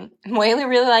 Moelu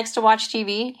really likes to watch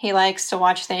TV. He likes to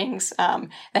watch things that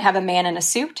have a man in a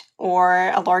suit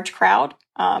or a large crowd.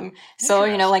 So,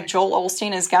 like Joel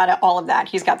Osteen has got all of that.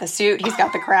 He's got the suit. He's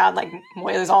got the crowd. Like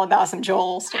Moelu's all about some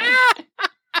Joel Osteen.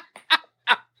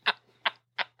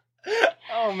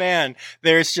 Oh man,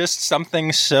 there's just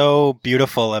something so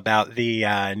beautiful about the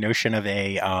notion of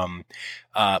a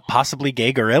possibly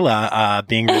gay gorilla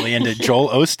being really into Joel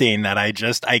Osteen that I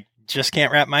just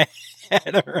can't wrap my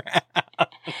head around.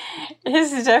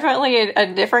 This is definitely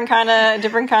a different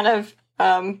kind of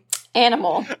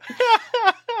animal.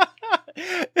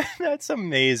 That's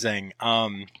amazing.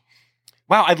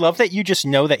 Wow, I love that you just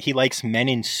know that he likes men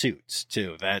in suits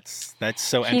too. That's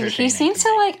so entertaining. He seems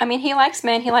to like. I mean, he likes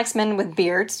men. He likes men with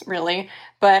beards, really.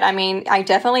 But I mean, I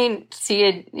definitely see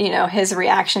it. His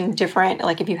reaction different.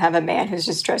 Like if you have a man who's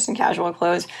just dressed in casual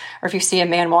clothes, or if you see a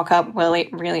man walk up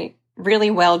really,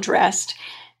 really well dressed,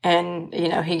 and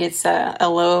he gets a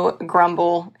low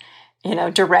grumble,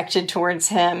 directed towards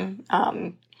him.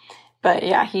 But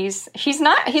yeah, he's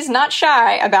not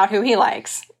shy about who he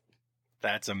likes.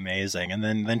 That's amazing. And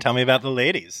then tell me about the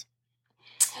ladies.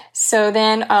 So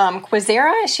then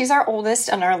Quizera, she's our oldest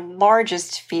and our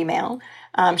largest female.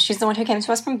 She's the one who came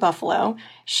to us from Buffalo.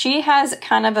 She has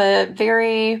kind of a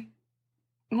very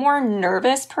more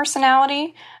nervous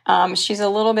personality. She's a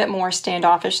little bit more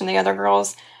standoffish than the other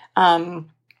girls.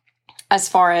 As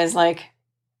far as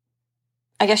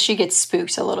I guess she gets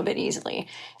spooked a little bit easily.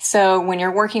 So when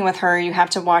you're working with her, you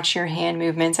have to watch your hand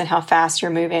movements and how fast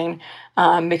you're moving,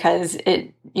 because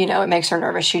it makes her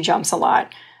nervous. She jumps a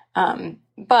lot.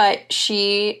 But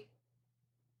she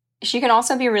can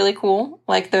also be really cool.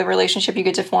 Like the relationship you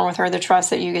get to form with her, the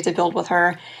trust that you get to build with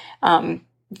her.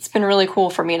 It's been really cool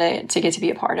for me to get to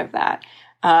be a part of that.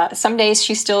 Some days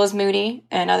she still is moody,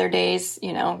 and other days,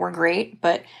 we're great.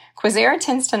 But Quizera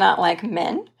tends to not like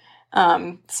men.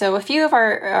 So a few of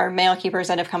our male keepers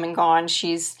that have come and gone,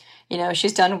 she's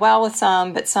done well with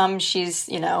some, but some she's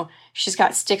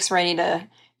got sticks ready to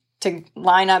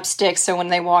line up sticks. So when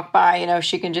they walk by,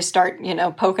 she can just start,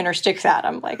 poking her sticks at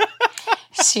them. Like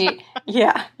she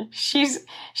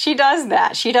does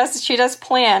that. She does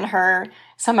plan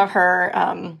some of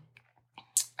her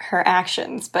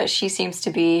actions, but she seems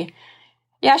to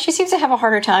have a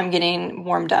harder time getting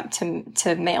warmed up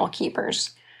to male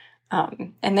keepers.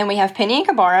 And then we have Penny and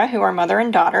Kabara, who are mother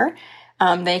and daughter.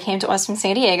 They came to us from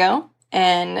San Diego,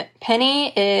 and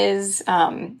Penny's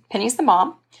the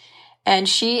mom, and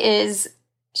she's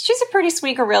a pretty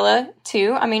sweet gorilla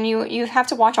too. I mean, you have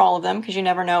to watch all of them because you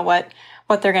never know what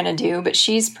they're going to do, but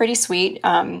she's pretty sweet.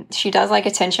 She does like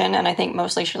attention, and I think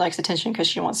mostly she likes attention because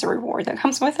she wants the reward that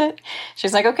comes with it.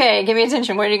 She's like, okay, give me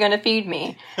attention. What are you going to feed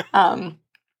me?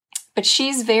 But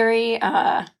she's very,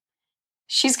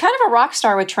 she's kind of a rock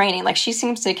star with training. Like she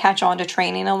seems to catch on to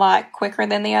training a lot quicker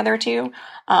than the other two.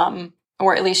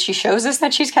 Or at least she shows us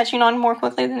that she's catching on more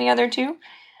quickly than the other two.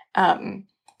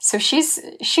 So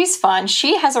she's fun.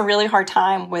 She has a really hard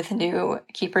time with new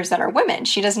keepers that are women.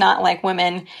 She does not like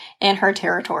women in her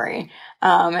territory.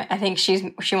 I think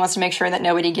she wants to make sure that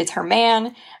nobody gets her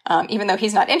man. Even though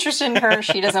he's not interested in her,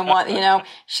 she doesn't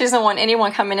want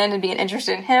anyone coming in and being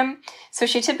interested in him. So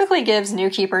she typically gives new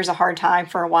keepers a hard time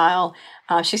for a while.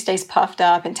 She stays puffed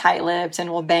up and tight-lipped and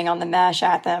will bang on the mesh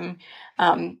at them.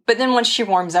 But then once she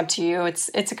warms up to you, it's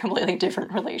a completely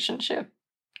different relationship.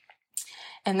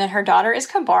 And then her daughter is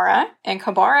Kabara, and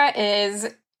Kabara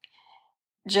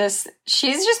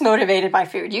she's just motivated by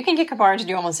food. You can get Kabara to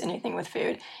do almost anything with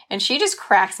food, and she just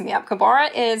cracks me up.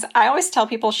 I always tell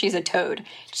people she's a toad.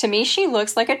 To me, she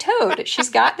looks like a toad.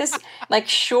 She's got this like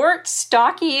short,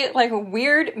 stocky, like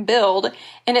weird build,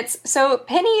 and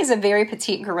Penny is a very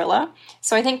petite gorilla.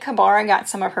 So I think Kabara got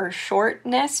some of her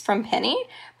shortness from Penny,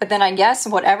 but then I guess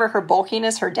whatever her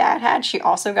bulkiness her dad had, she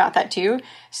also got that too.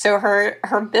 So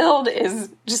her build is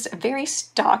just a very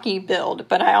stocky build,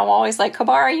 but I'm always like,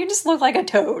 Kabara, you just look like a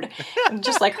toad.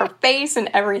 Just like her face and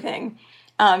everything.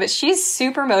 But she's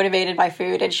super motivated by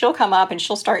food, and she'll come up and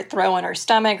she'll start throwing her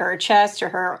stomach or her chest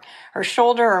or her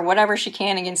shoulder or whatever she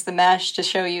can against the mesh to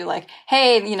show you like,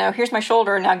 hey, here's my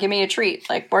shoulder, now give me a treat.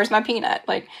 Like, where's my peanut?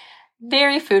 Like,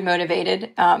 very food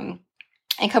motivated.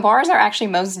 And Kabaras are actually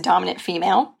most dominant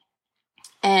female.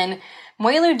 And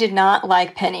Moelu did not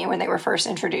like Penny when they were first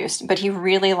introduced, but he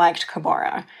really liked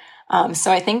Kabara.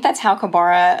 So I think that's how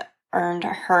Kabara earned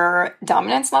her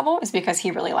dominance level, is because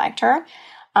he really liked her.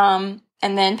 And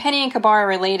then Penny and Kabara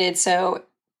related, so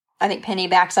I think Penny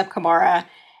backs up Kabara,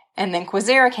 and then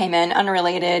Quizera came in,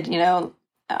 unrelated,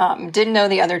 didn't know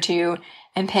the other two,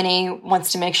 and Penny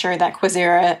wants to make sure that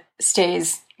Quizera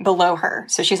stays below her.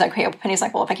 So she's like, hey, Penny's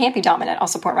like, well, if I can't be dominant, I'll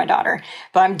support my daughter,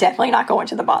 but I'm definitely not going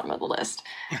to the bottom of the list.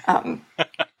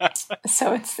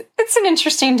 So it's an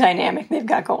interesting dynamic they've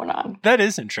got going on. That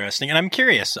is interesting. And I'm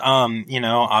curious,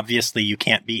 obviously you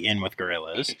can't be in with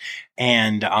gorillas,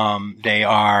 and they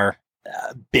are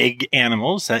big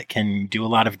animals that can do a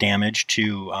lot of damage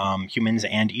to humans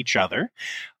and each other.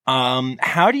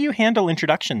 How do you handle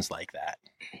introductions like that?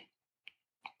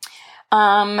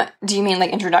 Do you mean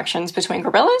like introductions between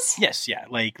gorillas? Yes, yeah.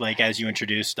 Like as you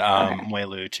introduced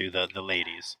Moelu to the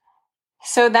ladies.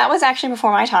 So that was actually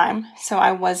before my time, so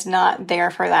I was not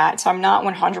there for that. So I'm not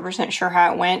 100% sure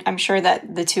how it went. I'm sure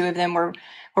that the two of them were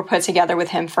put together with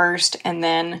him first, and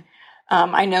then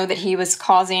I know that he was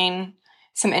causing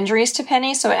some injuries to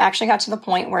Penny, so it actually got to the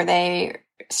point where they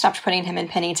stopped putting him and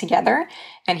Penny together,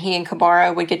 and he and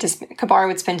Kabara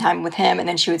would spend time with him, and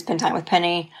then she would spend time with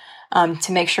Penny.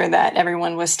 To make sure that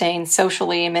everyone was staying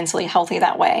socially and mentally healthy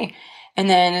that way. And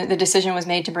then the decision was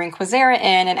made to bring Quizera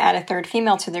in and add a third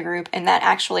female to the group, and that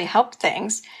actually helped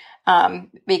things.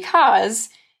 Because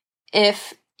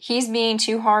if he's being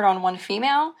too hard on one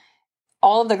female,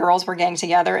 all of the girls were getting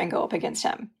together and go up against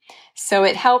him. So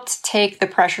it helped take the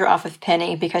pressure off of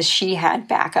Penny because she had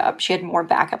backup. She had more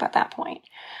backup at that point.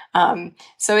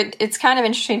 So it's kind of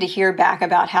interesting to hear back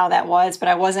about how that was, but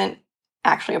I wasn't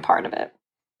actually a part of it.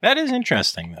 That is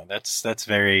interesting, though. That's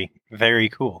very, very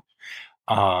cool.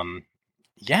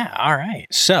 Yeah, all right.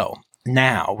 So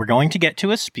now we're going to get to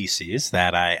a species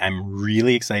that I'm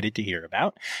really excited to hear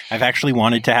about. I've actually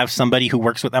wanted to have somebody who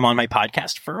works with them on my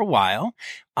podcast for a while.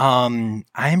 I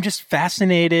am just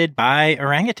fascinated by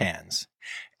orangutans.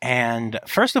 And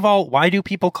first of all, why do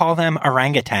people call them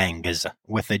orangutans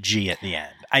with a G at the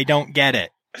end? I don't get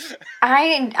it.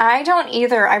 I don't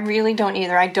either. I really don't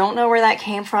either. I don't know where that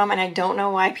came from, and I don't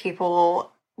know why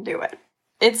people do it.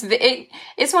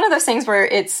 It's one of those things where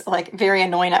it's like very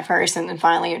annoying at first, and then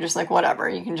finally you're just like, whatever,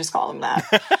 you can just call them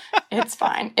that. It's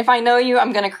fine. If I know you,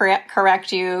 I'm going to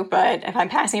correct you, but if I'm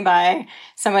passing by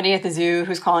somebody at the zoo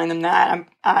who's calling them that,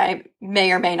 I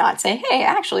may or may not say, hey,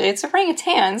 actually, it's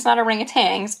orangutans, not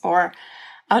orangutans, or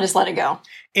I'll just let it go.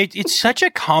 It's such a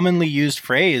commonly used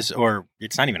phrase, or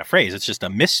it's not even a phrase, it's just a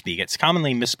misspeak. It's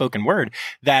commonly misspoken word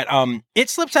that it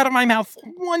slips out of my mouth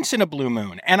once in a blue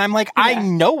moon. And I'm like, yeah. I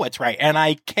know what's right. And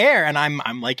I care. And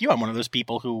I'm like you. I'm one of those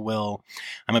people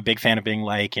I'm a big fan of being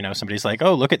like, somebody's like,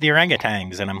 oh, look at the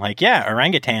orangutans. And I'm like, yeah,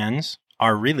 orangutans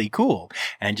are really cool.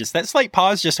 And just that slight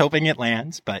pause, just hoping it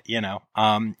lands. But,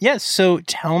 yes. So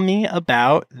tell me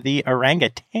about the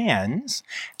orangutans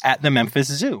at the Memphis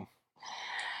Zoo.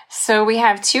 So we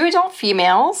have 2 adult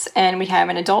females, and we have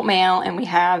an adult male, and we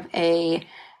have a,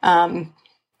 I'm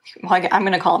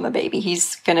going to call him a baby. I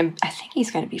think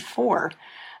he's going to be 4.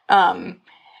 And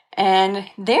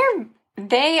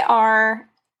they are,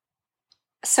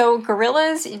 so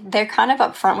gorillas, they're kind of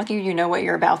upfront with you. You know what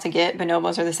you're about to get.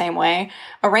 Bonobos are the same way.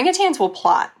 Orangutans will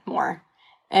plot more,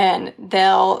 and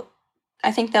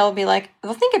I think they'll be like,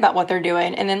 they'll think about what they're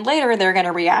doing, and then later they're going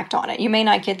to react on it. You may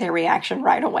not get their reaction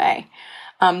right away.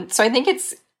 So I think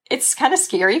it's kind of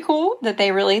scary cool that they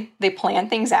plan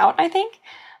things out, I think.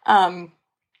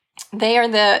 They are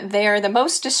the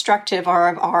most destructive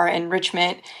of our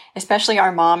enrichment, especially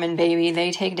our mom and baby.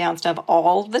 They take down stuff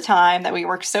all the time that we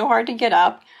work so hard to get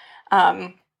up.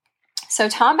 So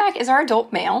Tomback is our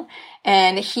adult male,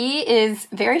 and he is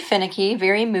very finicky,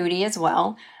 very moody as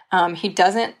well. He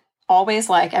doesn't always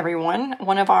like everyone.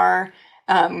 One of our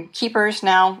keepers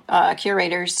now,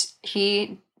 curators,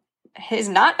 he is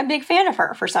not a big fan of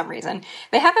her for some reason.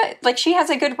 She has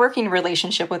a good working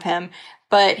relationship with him,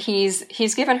 but he's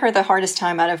given her the hardest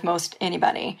time out of most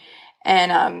anybody.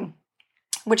 And,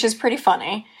 which is pretty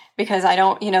funny because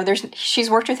she's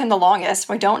worked with him the longest.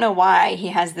 So I don't know why he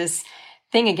has this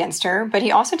thing against her, but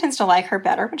he also tends to like her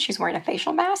better when she's wearing a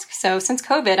facial mask. So since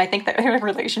COVID, I think that their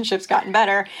relationship's gotten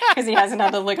better because he hasn't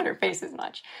had to look at her face as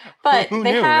much. But Who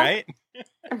knew, right?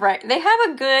 Right. They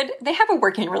have a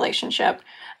working relationship.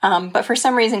 But for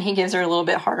some reason, he gives her a little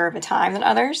bit harder of a time than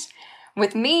others.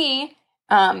 With me,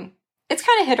 it's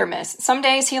kind of hit or miss. Some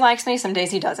days he likes me, some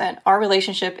days he doesn't. Our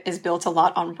relationship is built a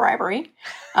lot on bribery,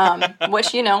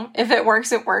 which, if it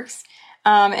works, it works.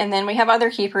 And then we have other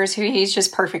keepers who he's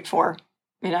just perfect for.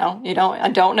 I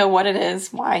don't know what it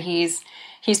is, why he's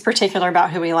particular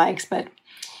about who he likes, but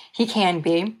he can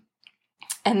be.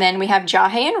 And then we have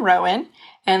Jahe and Rowan.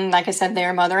 And like I said,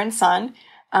 they're mother and son.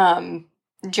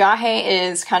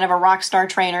 Jahe is kind of a rock star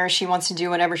trainer. She wants to do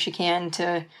whatever she can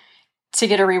to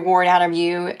get a reward out of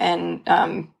you.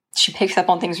 And she picks up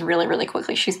on things really, really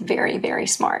quickly. She's very, very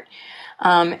smart.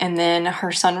 And then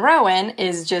her son Rowan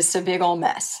is just a big old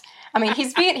mess. I mean,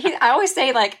 I always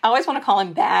say, I always want to call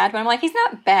him bad, but I'm like, he's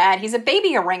not bad. He's a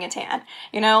baby orangutan.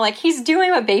 He's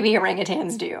doing what baby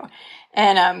orangutans do.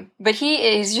 And, but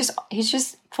he's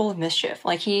just full of mischief.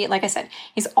 Like I said,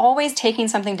 he's always taking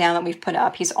something down that we've put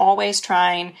up. He's always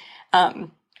trying,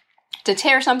 to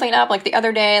tear something up. Like the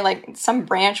other day, some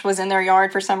branch was in their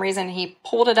yard for some reason. He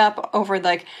pulled it up over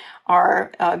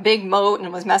our big moat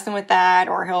and was messing with that,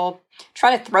 or he'll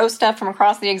try to throw stuff from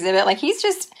across the exhibit.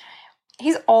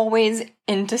 He's always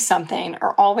into something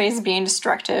or always being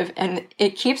destructive. And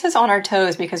it keeps us on our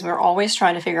toes because we're always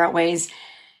trying to figure out ways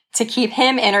to keep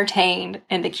him entertained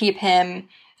and to keep him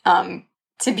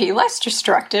to be less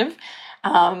destructive.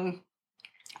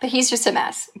 But he's just a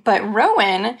mess. But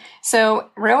Rowan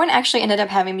actually ended up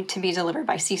having to be delivered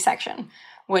by C-section,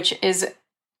 which is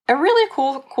a really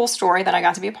cool story that I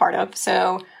got to be a part of.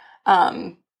 So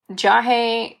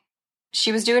Jahe,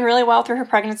 she was doing really well through her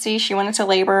pregnancy. She went into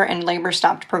labor and labor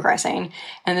stopped progressing.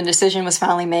 And the decision was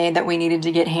finally made that we needed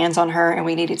to get hands on her and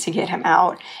we needed to get him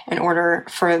out in order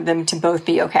for them to both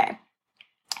be okay.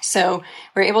 So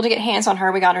we were able to get hands on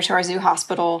her. We got her to our zoo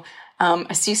hospital.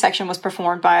 A C-section was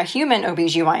performed by a human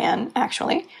OBGYN,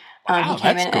 actually. Wow, he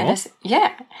came that's in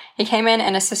cool. He came in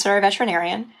and assisted our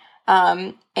veterinarian.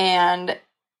 And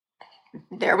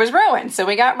there was Rowan. So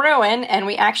we got Rowan, and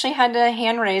we actually had to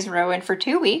hand raise Rowan for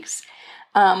 2 weeks.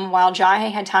 While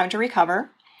Jahe had time to recover.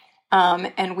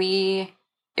 You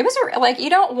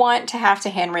don't want to have to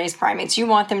hand raise primates. You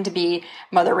want them to be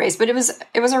mother raised, but it was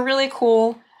a really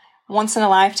cool once in a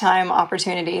lifetime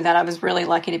opportunity that I was really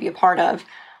lucky to be a part of.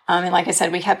 And like I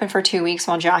said, we kept him for 2 weeks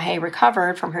while Jahe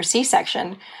recovered from her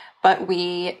C-section. but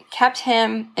we kept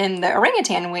him in the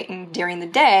orangutan wing during the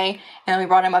day, and we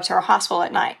brought him up to our hospital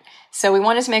at night. So we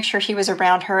wanted to make sure he was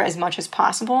around her as much as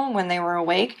possible when they were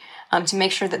awake, to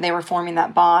make sure that they were forming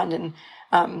that bond. And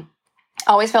I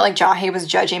always felt like Jahe was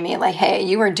judging me, like, hey,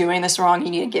 you are doing this wrong.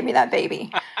 You need to give me that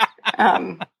baby.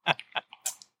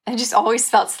 I just always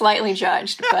felt slightly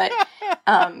judged, but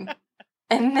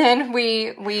and then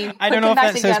we I don't know if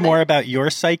that says more about your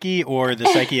psyche or the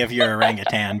psyche of your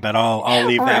orangutan, but I'll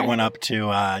leave that one up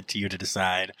to you to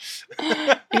decide.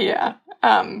 Yeah.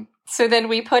 So then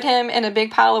we put him in a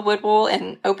big pile of wood wool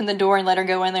and opened the door and let her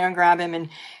go in there and grab him. And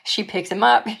she picked him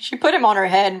up. She put him on her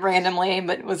head randomly,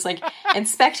 but was like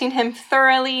inspecting him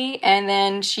thoroughly. And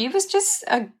then she was just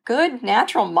a good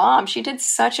natural mom. She did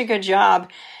such a good job.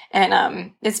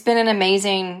 And it's been an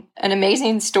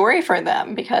amazing story for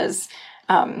them because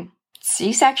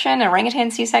C-section,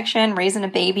 orangutan C-section, raising a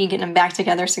baby, getting them back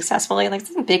together successfully, like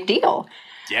it's a big deal.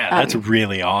 Yeah, that's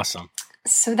really awesome.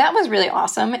 So that was really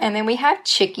awesome. And then we have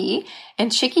Chicky,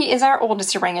 and Chicky is our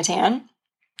oldest orangutan.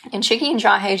 And Chicky and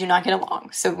Jahe do not get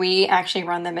along. So we actually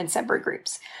run them in separate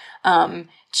groups.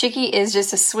 Chicky is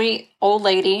just a sweet old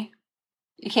lady.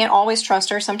 You can't always trust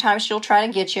her. Sometimes she'll try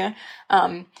to get you.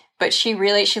 But she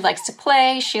likes to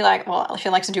play. She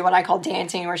likes to do what I call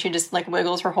dancing, where she just like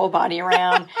wiggles her whole body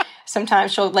around.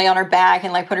 Sometimes she'll lay on her back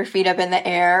and like put her feet up in the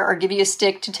air or give you a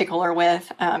stick to tickle her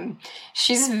with.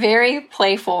 She's very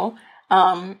playful.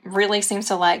 Really seems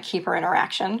to like keeper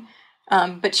interaction.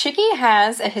 But Chicky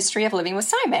has a history of living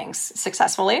with Siamangs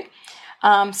successfully.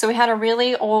 So we had a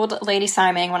really old lady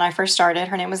Siamang when I first started.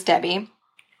 Her name was Debbie.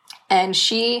 And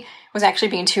she was actually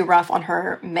being too rough on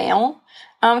her male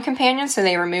companion, so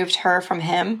they removed her from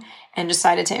him and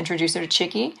decided to introduce her to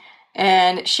Chicky.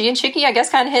 And she and Chicky, I guess,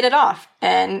 kind of hit it off.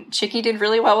 And Chicky did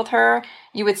really well with her.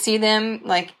 You would see them,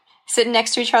 like, sitting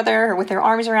next to each other or with their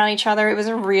arms around each other. It was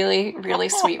a really, really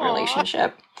sweet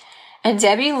relationship. And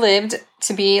Debbie lived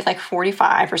to be, like,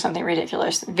 45 or something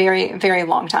ridiculous. Very, very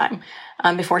long time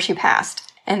before she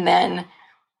passed. And then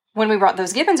when we brought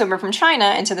those gibbons over from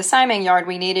China into the Siamang yard,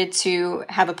 we needed to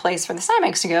have a place for the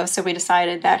Siamangs to go. So we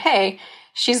decided that, hey,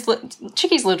 Chicky's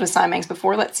lived with Siamangs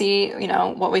before. Let's see,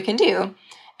 what we can do.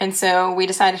 And so we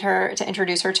decided to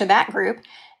introduce her to that group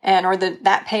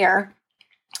that pair.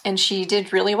 And she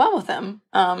did really well with them.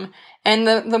 And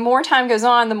the more time goes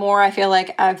on, the more I feel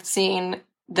like I've seen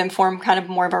them form kind of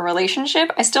more of a relationship.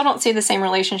 I still don't see the same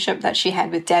relationship that she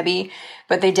had with Debbie,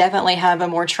 but they definitely have a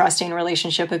more trusting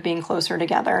relationship of being closer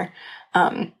together.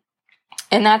 And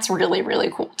that's really,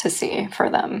 really cool to see for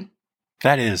them.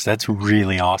 That's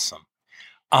really awesome.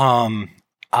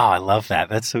 I love that.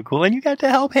 That's so cool. And you got to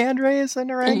help hand raise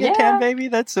an orangutan baby.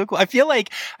 That's so cool. I feel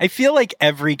like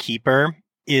every keeper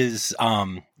is,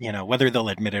 whether they'll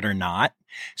admit it or not,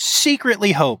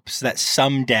 secretly hopes that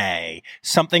someday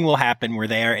something will happen where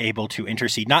they are able to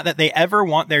intercede. Not that they ever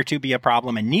want there to be a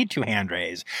problem and need to hand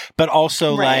raise, but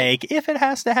also like, if it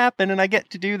has to happen and I get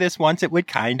to do this once, it would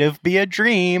kind of be a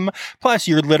dream. Plus,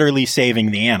 you're literally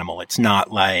saving the animal. It's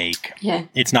not like,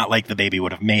 the baby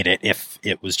would have made it if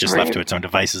it was just left to its own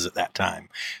devices at that time.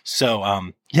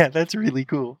 So, that's really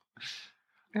cool.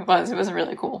 It was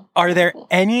really cool. Are there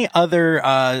any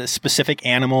other specific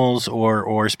animals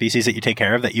or species that you take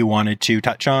care of that you wanted to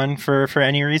touch on for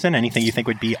any reason? Anything you think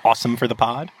would be awesome for the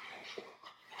pod?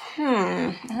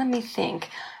 Let me think.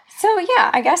 So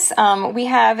I guess we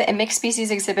have a mixed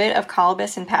species exhibit of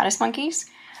colobus and Padus monkeys,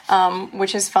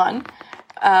 which is fun.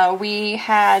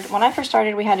 When I first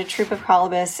started, we had a troop of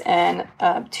colobus and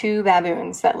 2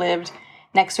 baboons that lived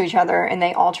next to each other, and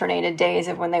they alternated days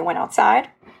of when they went outside.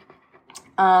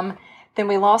 Then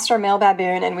we lost our male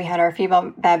baboon, and we had our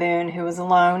female baboon who was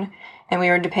alone, and we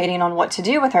were debating on what to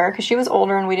do with her because she was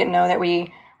older and we didn't know that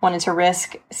we wanted to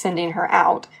risk sending her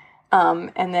out.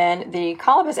 And then the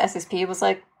colobus SSP was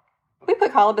like, we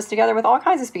put colobus together with all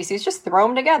kinds of species, just throw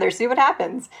them together, see what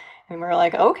happens. And we were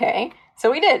like, okay. So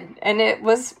we did, and it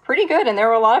was pretty good. And there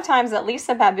were a lot of times that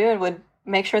Lisa baboon would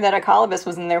make sure that a colobus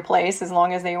was in their place as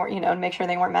long as they weren't, make sure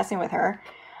they weren't messing with her.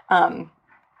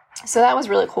 So that was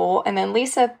really cool. And then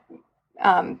Lisa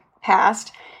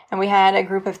passed, and we had a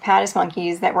group of Padus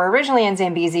monkeys that were originally in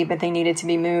Zambezi, but they needed to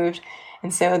be moved.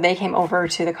 And so they came over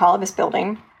to the colobus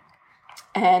building.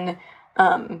 And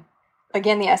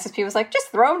again, the SSP was like, just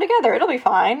throw them together. It'll be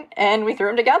fine. And we threw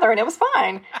them together, and it was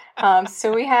fine.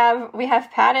 So we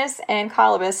have Padus and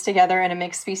colobus together in a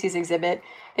mixed species exhibit.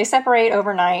 They separate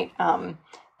overnight.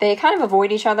 They kind of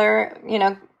avoid each other.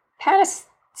 Padus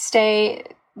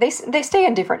They stay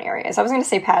in different areas. I was going to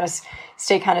say Padus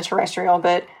stay kind of terrestrial,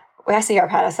 but I see our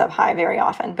Padus up high very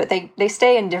often. But they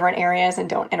stay in different areas and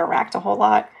don't interact a whole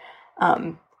lot.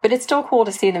 but it's still cool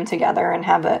to see them together and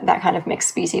have that kind of mixed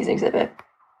species exhibit.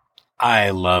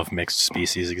 I love mixed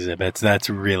species exhibits. That's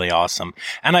really awesome.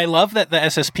 And I love that the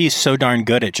SSP is so darn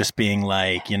good at just being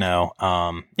like,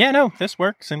 this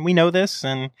works and we know this.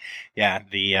 And yeah,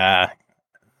 the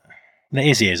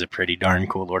AZA is a pretty darn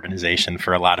cool organization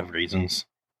for a lot of reasons.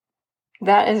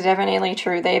 That is definitely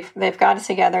true. They've got it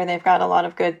together. They've got a lot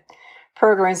of good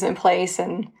programs in place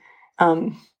and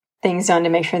things done to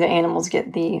make sure the animals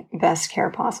get the best care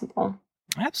possible.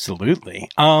 Absolutely.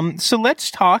 So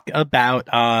let's talk about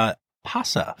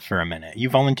PASA for a minute. You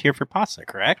volunteer for PASA,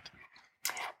 correct?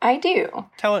 I do.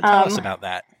 Tell us about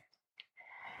that.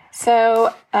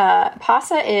 So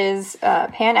PASA is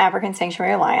Pan-African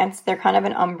Sanctuary Alliance. They're kind of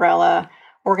an umbrella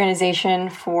organization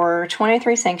for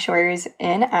 23 sanctuaries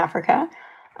in Africa.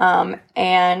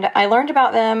 And I learned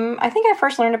about them, I think I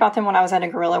first learned about them when I was at a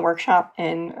gorilla workshop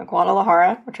in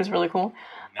Guadalajara, which was really cool.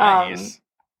 Nice.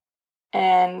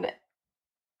 And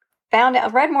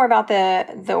read more about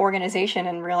the organization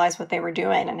and realized what they were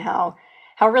doing and how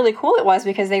really cool it was,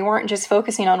 because they weren't just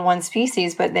focusing on one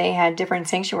species, but they had different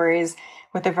sanctuaries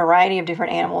with a variety of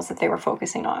different animals that they were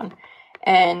focusing on.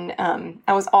 And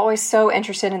I was always so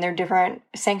interested in their different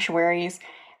sanctuaries,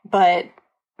 but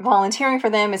volunteering for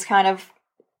them is kind of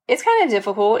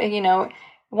difficult.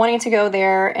 Wanting to go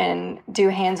there and do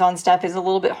hands-on stuff is a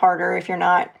little bit harder if you're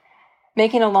not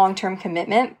making a long-term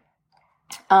commitment.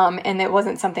 And it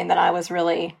wasn't something that I was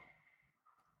really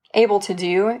able to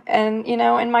do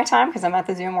in my time, because I'm at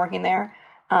the zoo and working there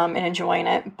and enjoying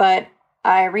it. But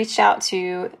I reached out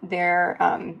to their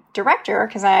director,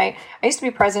 because I used to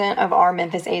be president of our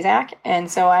Memphis AZAC, and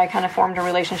so I kind of formed a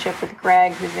relationship with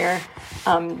Greg, who's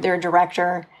their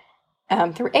director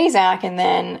through AZAC, and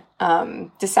then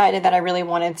decided that I really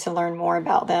wanted to learn more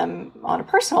about them on a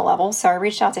personal level. So I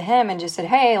reached out to him and just said,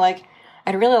 hey,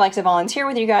 I'd really like to volunteer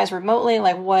with you guys remotely.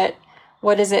 What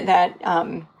is it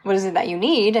that you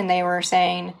need? And they were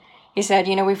saying, he said,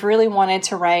 we've really wanted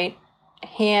to write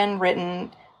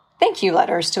handwritten thank you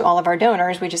letters to all of our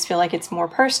donors. We just feel like it's more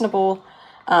personable,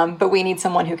 but we need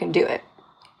someone who can do it.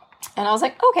 And I was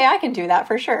like, okay, I can do that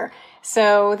for sure.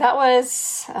 So that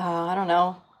was,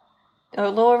 a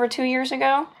little over 2 years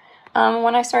ago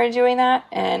when I started doing that.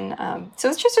 And so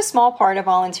it's just a small part of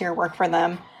volunteer work for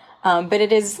them. But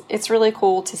it's really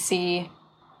cool to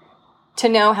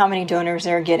know how many donors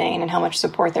they're getting and how much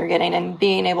support they're getting, and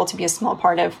being able to be a small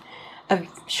part of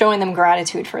showing them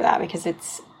gratitude for that, because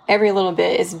every little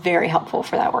bit is very helpful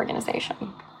for that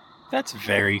organization. That's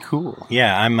very cool.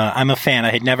 Yeah, I'm a fan. I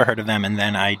had never heard of them, and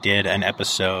then I did an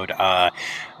episode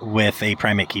with a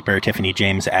primate keeper, Tiffany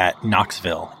James, at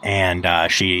Knoxville, and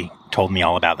she told me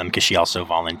all about them because she also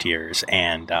volunteers,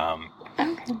 and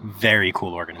very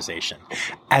cool organization.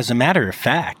 As a matter of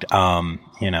fact,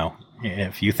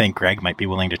 if you think Greg might be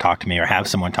willing to talk to me or have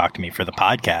someone talk to me for the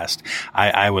podcast,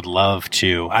 I would love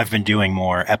to. I've been doing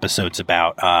more episodes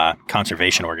about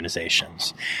conservation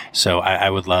organizations. So I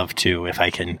would love to, if I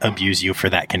can abuse you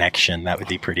for that connection, that would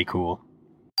be pretty cool.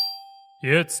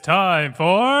 It's time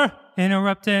for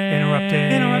Interrupting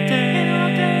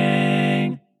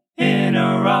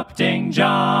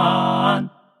John.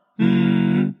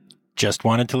 Just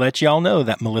wanted to let y'all know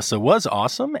that Melissa was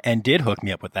awesome and did hook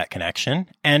me up with that connection.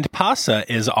 And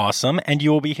PASA is awesome, and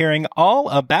you will be hearing all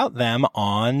about them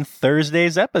on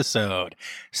Thursday's episode.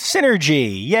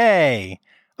 Synergy! Yay!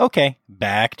 Okay,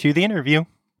 back to the interview.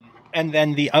 And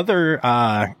then the other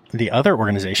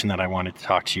organization that I wanted to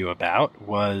talk to you about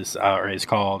is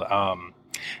called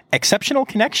Exceptional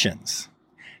Connections.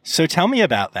 So tell me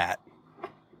about that.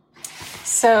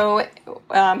 So,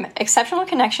 Exceptional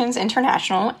Connections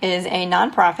International is a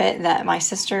nonprofit that my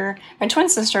twin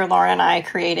sister Lauren and I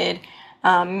created.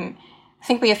 I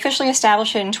think we officially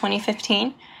established it in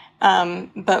 2015,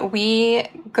 but we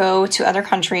go to other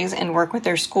countries and work with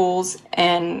their schools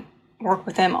and work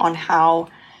with them on how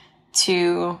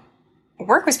to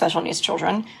work with special needs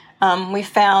children. We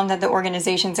found that the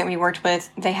organizations that we worked with,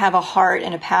 they have a heart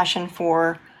and a passion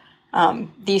for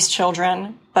these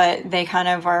children, but they kind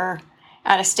of are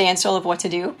at a standstill of what to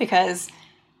do because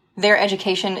their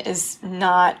education is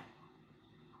not,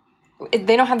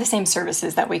 they don't have the same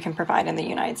services that we can provide in the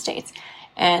United States.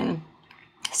 And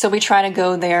so we try to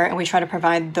go there and we try to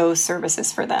provide those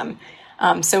services for them.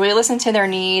 So we listen to their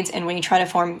needs and we try to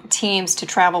form teams to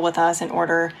travel with us in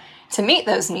order to meet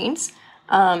those needs.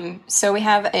 So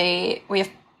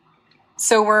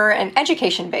we're an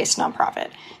education-based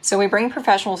nonprofit. So we bring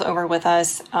professionals over with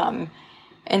us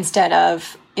instead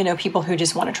of people who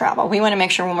just want to travel. We want to make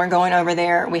sure when we're going over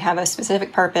there, we have a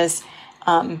specific purpose.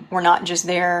 We're not just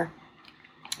there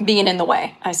being in the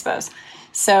way, I suppose.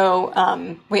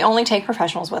 So we only take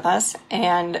professionals with us,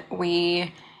 and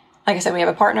like I said, we have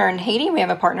a partner in Haiti, we have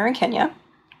a partner in Kenya.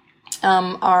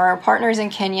 Our partners in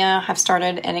Kenya have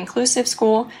started an inclusive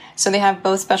school, so they have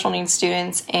both special needs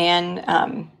students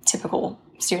and typical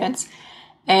students.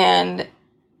 And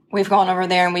we've gone over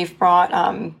there and we've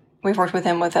worked with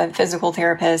them with a physical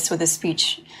therapist, with a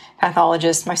speech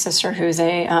pathologist, my sister who's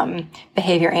a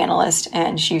behavior analyst,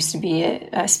 and she used to be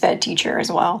a SPED teacher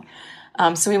as well.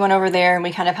 So we went over there and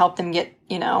we kind of helped them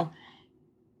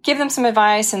give them some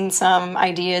advice and some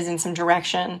ideas and some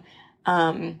direction.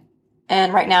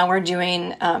 And right now we're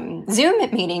doing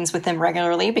Zoom meetings with them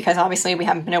regularly because obviously we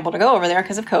haven't been able to go over there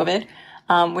because of COVID,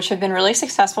 which have been really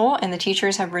successful and the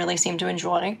teachers have really seemed to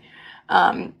enjoy.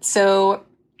 So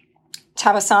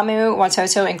Tabasamu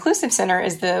Watoto Inclusive Center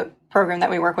is the program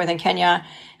that we work with in Kenya.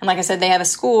 And like I said, they have a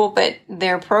school, but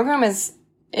their program is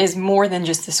more than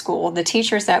just the school. The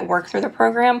teachers that work through the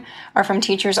program are from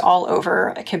teachers all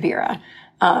over Kibera,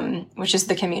 which is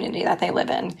the community that they live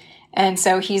in. And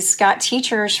so he's got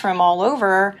teachers from all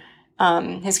over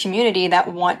his community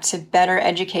that want to better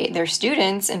educate their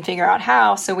students and figure out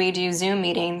how. So we do Zoom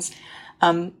meetings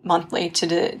monthly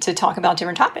to talk about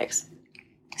different topics.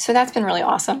 So that's been really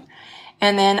awesome.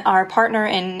 And then our partner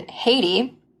in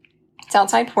Haiti, it's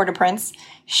outside Port-au-Prince.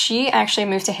 She actually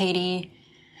moved to Haiti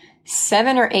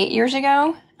 7 or 8 years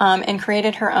ago and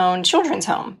created her own children's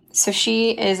home. So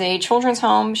she is a children's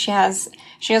home. She has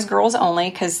girls only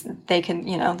because they can,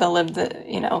 they'll live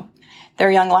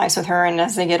their young lives with her. And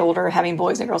as they get older, having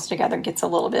boys and girls together gets a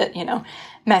little bit,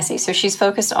 messy. So she's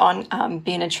focused on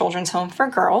being a children's home for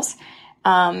girls.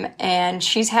 And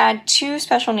she's had 2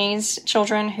 special needs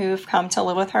children who've come to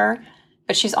live with her.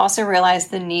 But she's also realized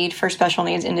the need for special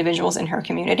needs individuals in her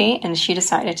community, and she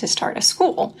decided to start a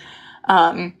school.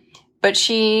 But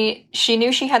she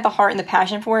knew she had the heart and the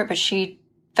passion for it, but she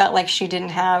felt like she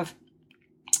didn't have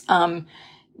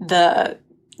the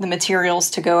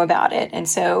materials to go about it. And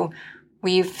so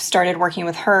we've started working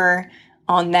with her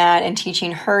on that and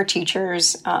teaching her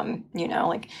teachers,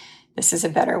 this is a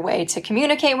better way to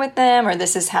communicate with them, or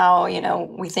this is how,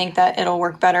 we think that it'll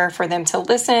work better for them to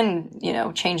listen,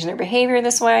 change their behavior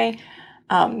this way.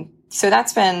 So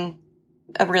that's been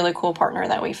a really cool partner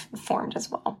that we've formed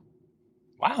as well.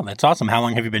 Wow, that's awesome. How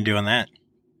long have you been doing that?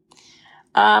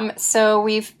 So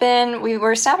we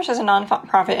were established as a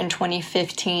nonprofit in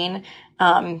 2015.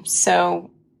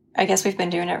 So I guess we've been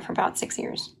doing it for about 6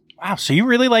 years. Wow, so you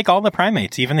really like all the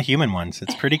primates, even the human ones.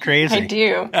 It's pretty crazy. I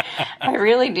do. I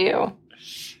really do.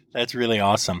 That's really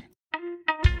awesome.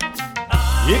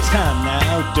 It's time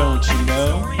now, don't you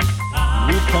know?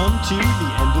 We've come to the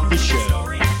end of the show.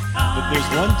 But there's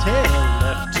one tale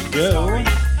left to go.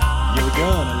 You're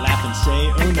gonna laugh and say,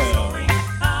 oh no.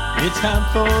 It's time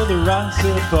for the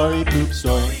Rossafari poop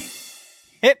story.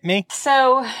 Hit me.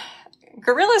 So,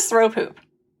 gorillas throw poop.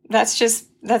 That's just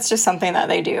something that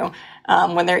they do.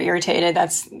 When they're irritated,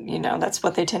 that's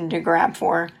what they tend to grab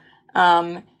for.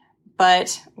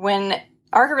 But when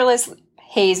our gorillas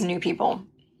haze new people,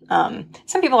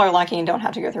 some people are lucky and don't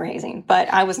have to go through hazing, but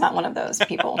I was not one of those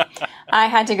people. I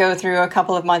had to go through a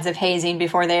couple of months of hazing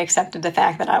before they accepted the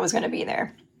fact that I was going to be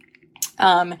there.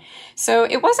 So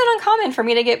it wasn't uncommon for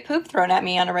me to get poop thrown at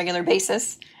me on a regular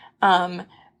basis. But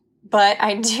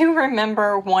I do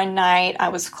remember one night I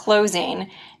was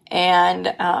closing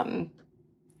and,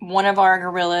 one of our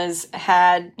gorillas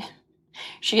had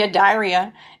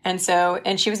diarrhea. And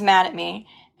she was mad at me.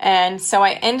 And so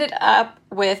I ended up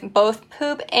with both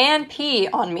poop and pee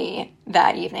on me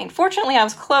that evening. Fortunately, I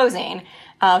was closing.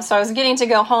 So I was getting to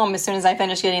go home as soon as I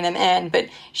finished getting them in, but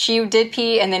she did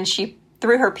pee and then she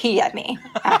threw her pee at me,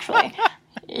 actually.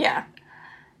 Yeah.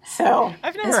 So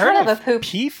I've never heard of a poop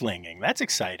pee flinging. That's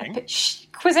exciting.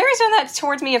 Quizari's done that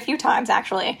towards me a few times,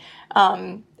 actually.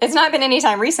 It's not been any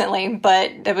time recently,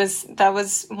 but that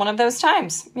was one of those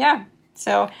times. Yeah.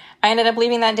 So I ended up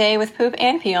leaving that day with poop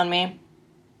and pee on me.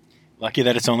 Lucky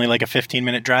that it's only like a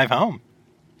 15-minute drive home.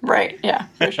 Right. Yeah,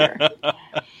 for sure.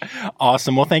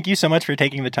 Awesome. Well, thank you so much for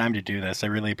taking the time to do this. I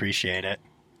really appreciate it.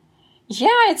 Yeah,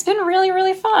 it's been really,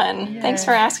 really fun. Yeah. Thanks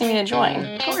for asking me to join.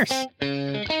 Of course.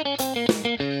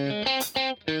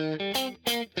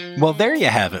 Well, there you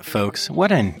have it, folks.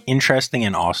 What an interesting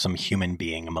and awesome human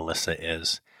being Melissa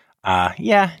is.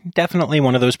 Yeah, definitely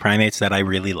one of those primates that I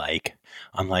really like,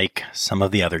 unlike some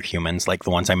of the other humans, like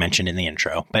the ones I mentioned in the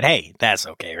intro. But hey, that's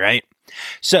okay, right?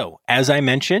 So, as I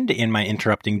mentioned in my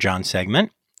Interrupting John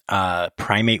segment,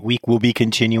 Primate Week will be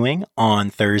continuing on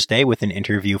Thursday with an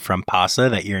interview from PASA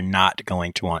that you're not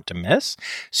going to want to miss.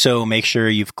 So make sure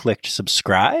you've clicked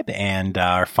subscribe and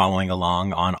are following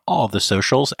along on all the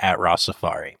socials at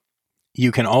Rossafari.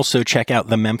 You can also check out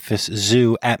the Memphis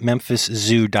Zoo at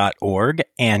memphiszoo.org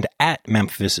and at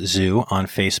Memphis Zoo on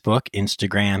Facebook,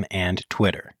 Instagram, and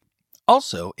Twitter.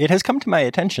 Also, it has come to my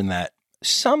attention that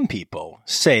some people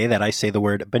say that I say the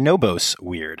word bonobos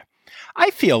weird. I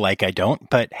feel like I don't,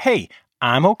 but hey,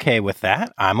 I'm okay with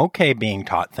that. I'm okay being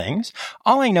taught things.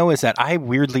 All I know is that I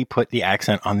weirdly put the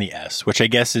accent on the S, which I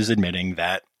guess is admitting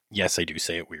that, yes, I do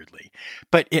say it weirdly.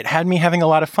 But it had me having a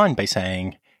lot of fun by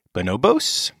saying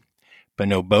bonobos,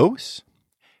 bonobos,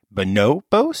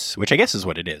 bonobos, which I guess is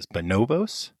what it is,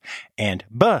 bonobos, and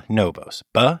bonobos,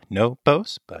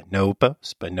 bonobos,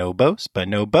 bonobos, bonobos,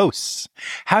 bonobos.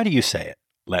 How do you say it?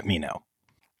 Let me know.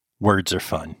 Words are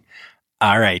fun.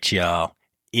 All right, y'all.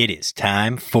 It is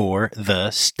time for the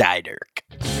Styderk.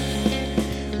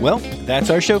 Well, that's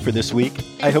our show for this week.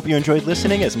 I hope you enjoyed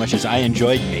listening as much as I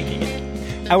enjoyed making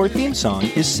it. Our theme song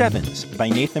is Sevens by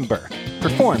Nathan Burke,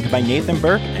 performed by Nathan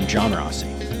Burke and John Rossi.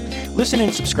 Listen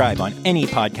and subscribe on any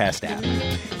podcast app.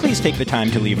 Please take the time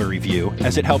to leave a review,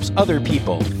 as it helps other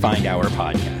people find our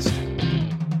podcast.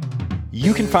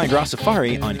 You can find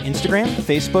Rossafari on Instagram,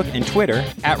 Facebook, and Twitter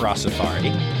at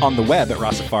Rossafari, on the web at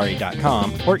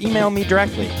rossafari.com, or email me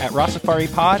directly at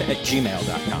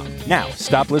rossafaripod@gmail.com. Now,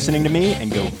 stop listening to me and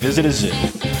go visit a zoo.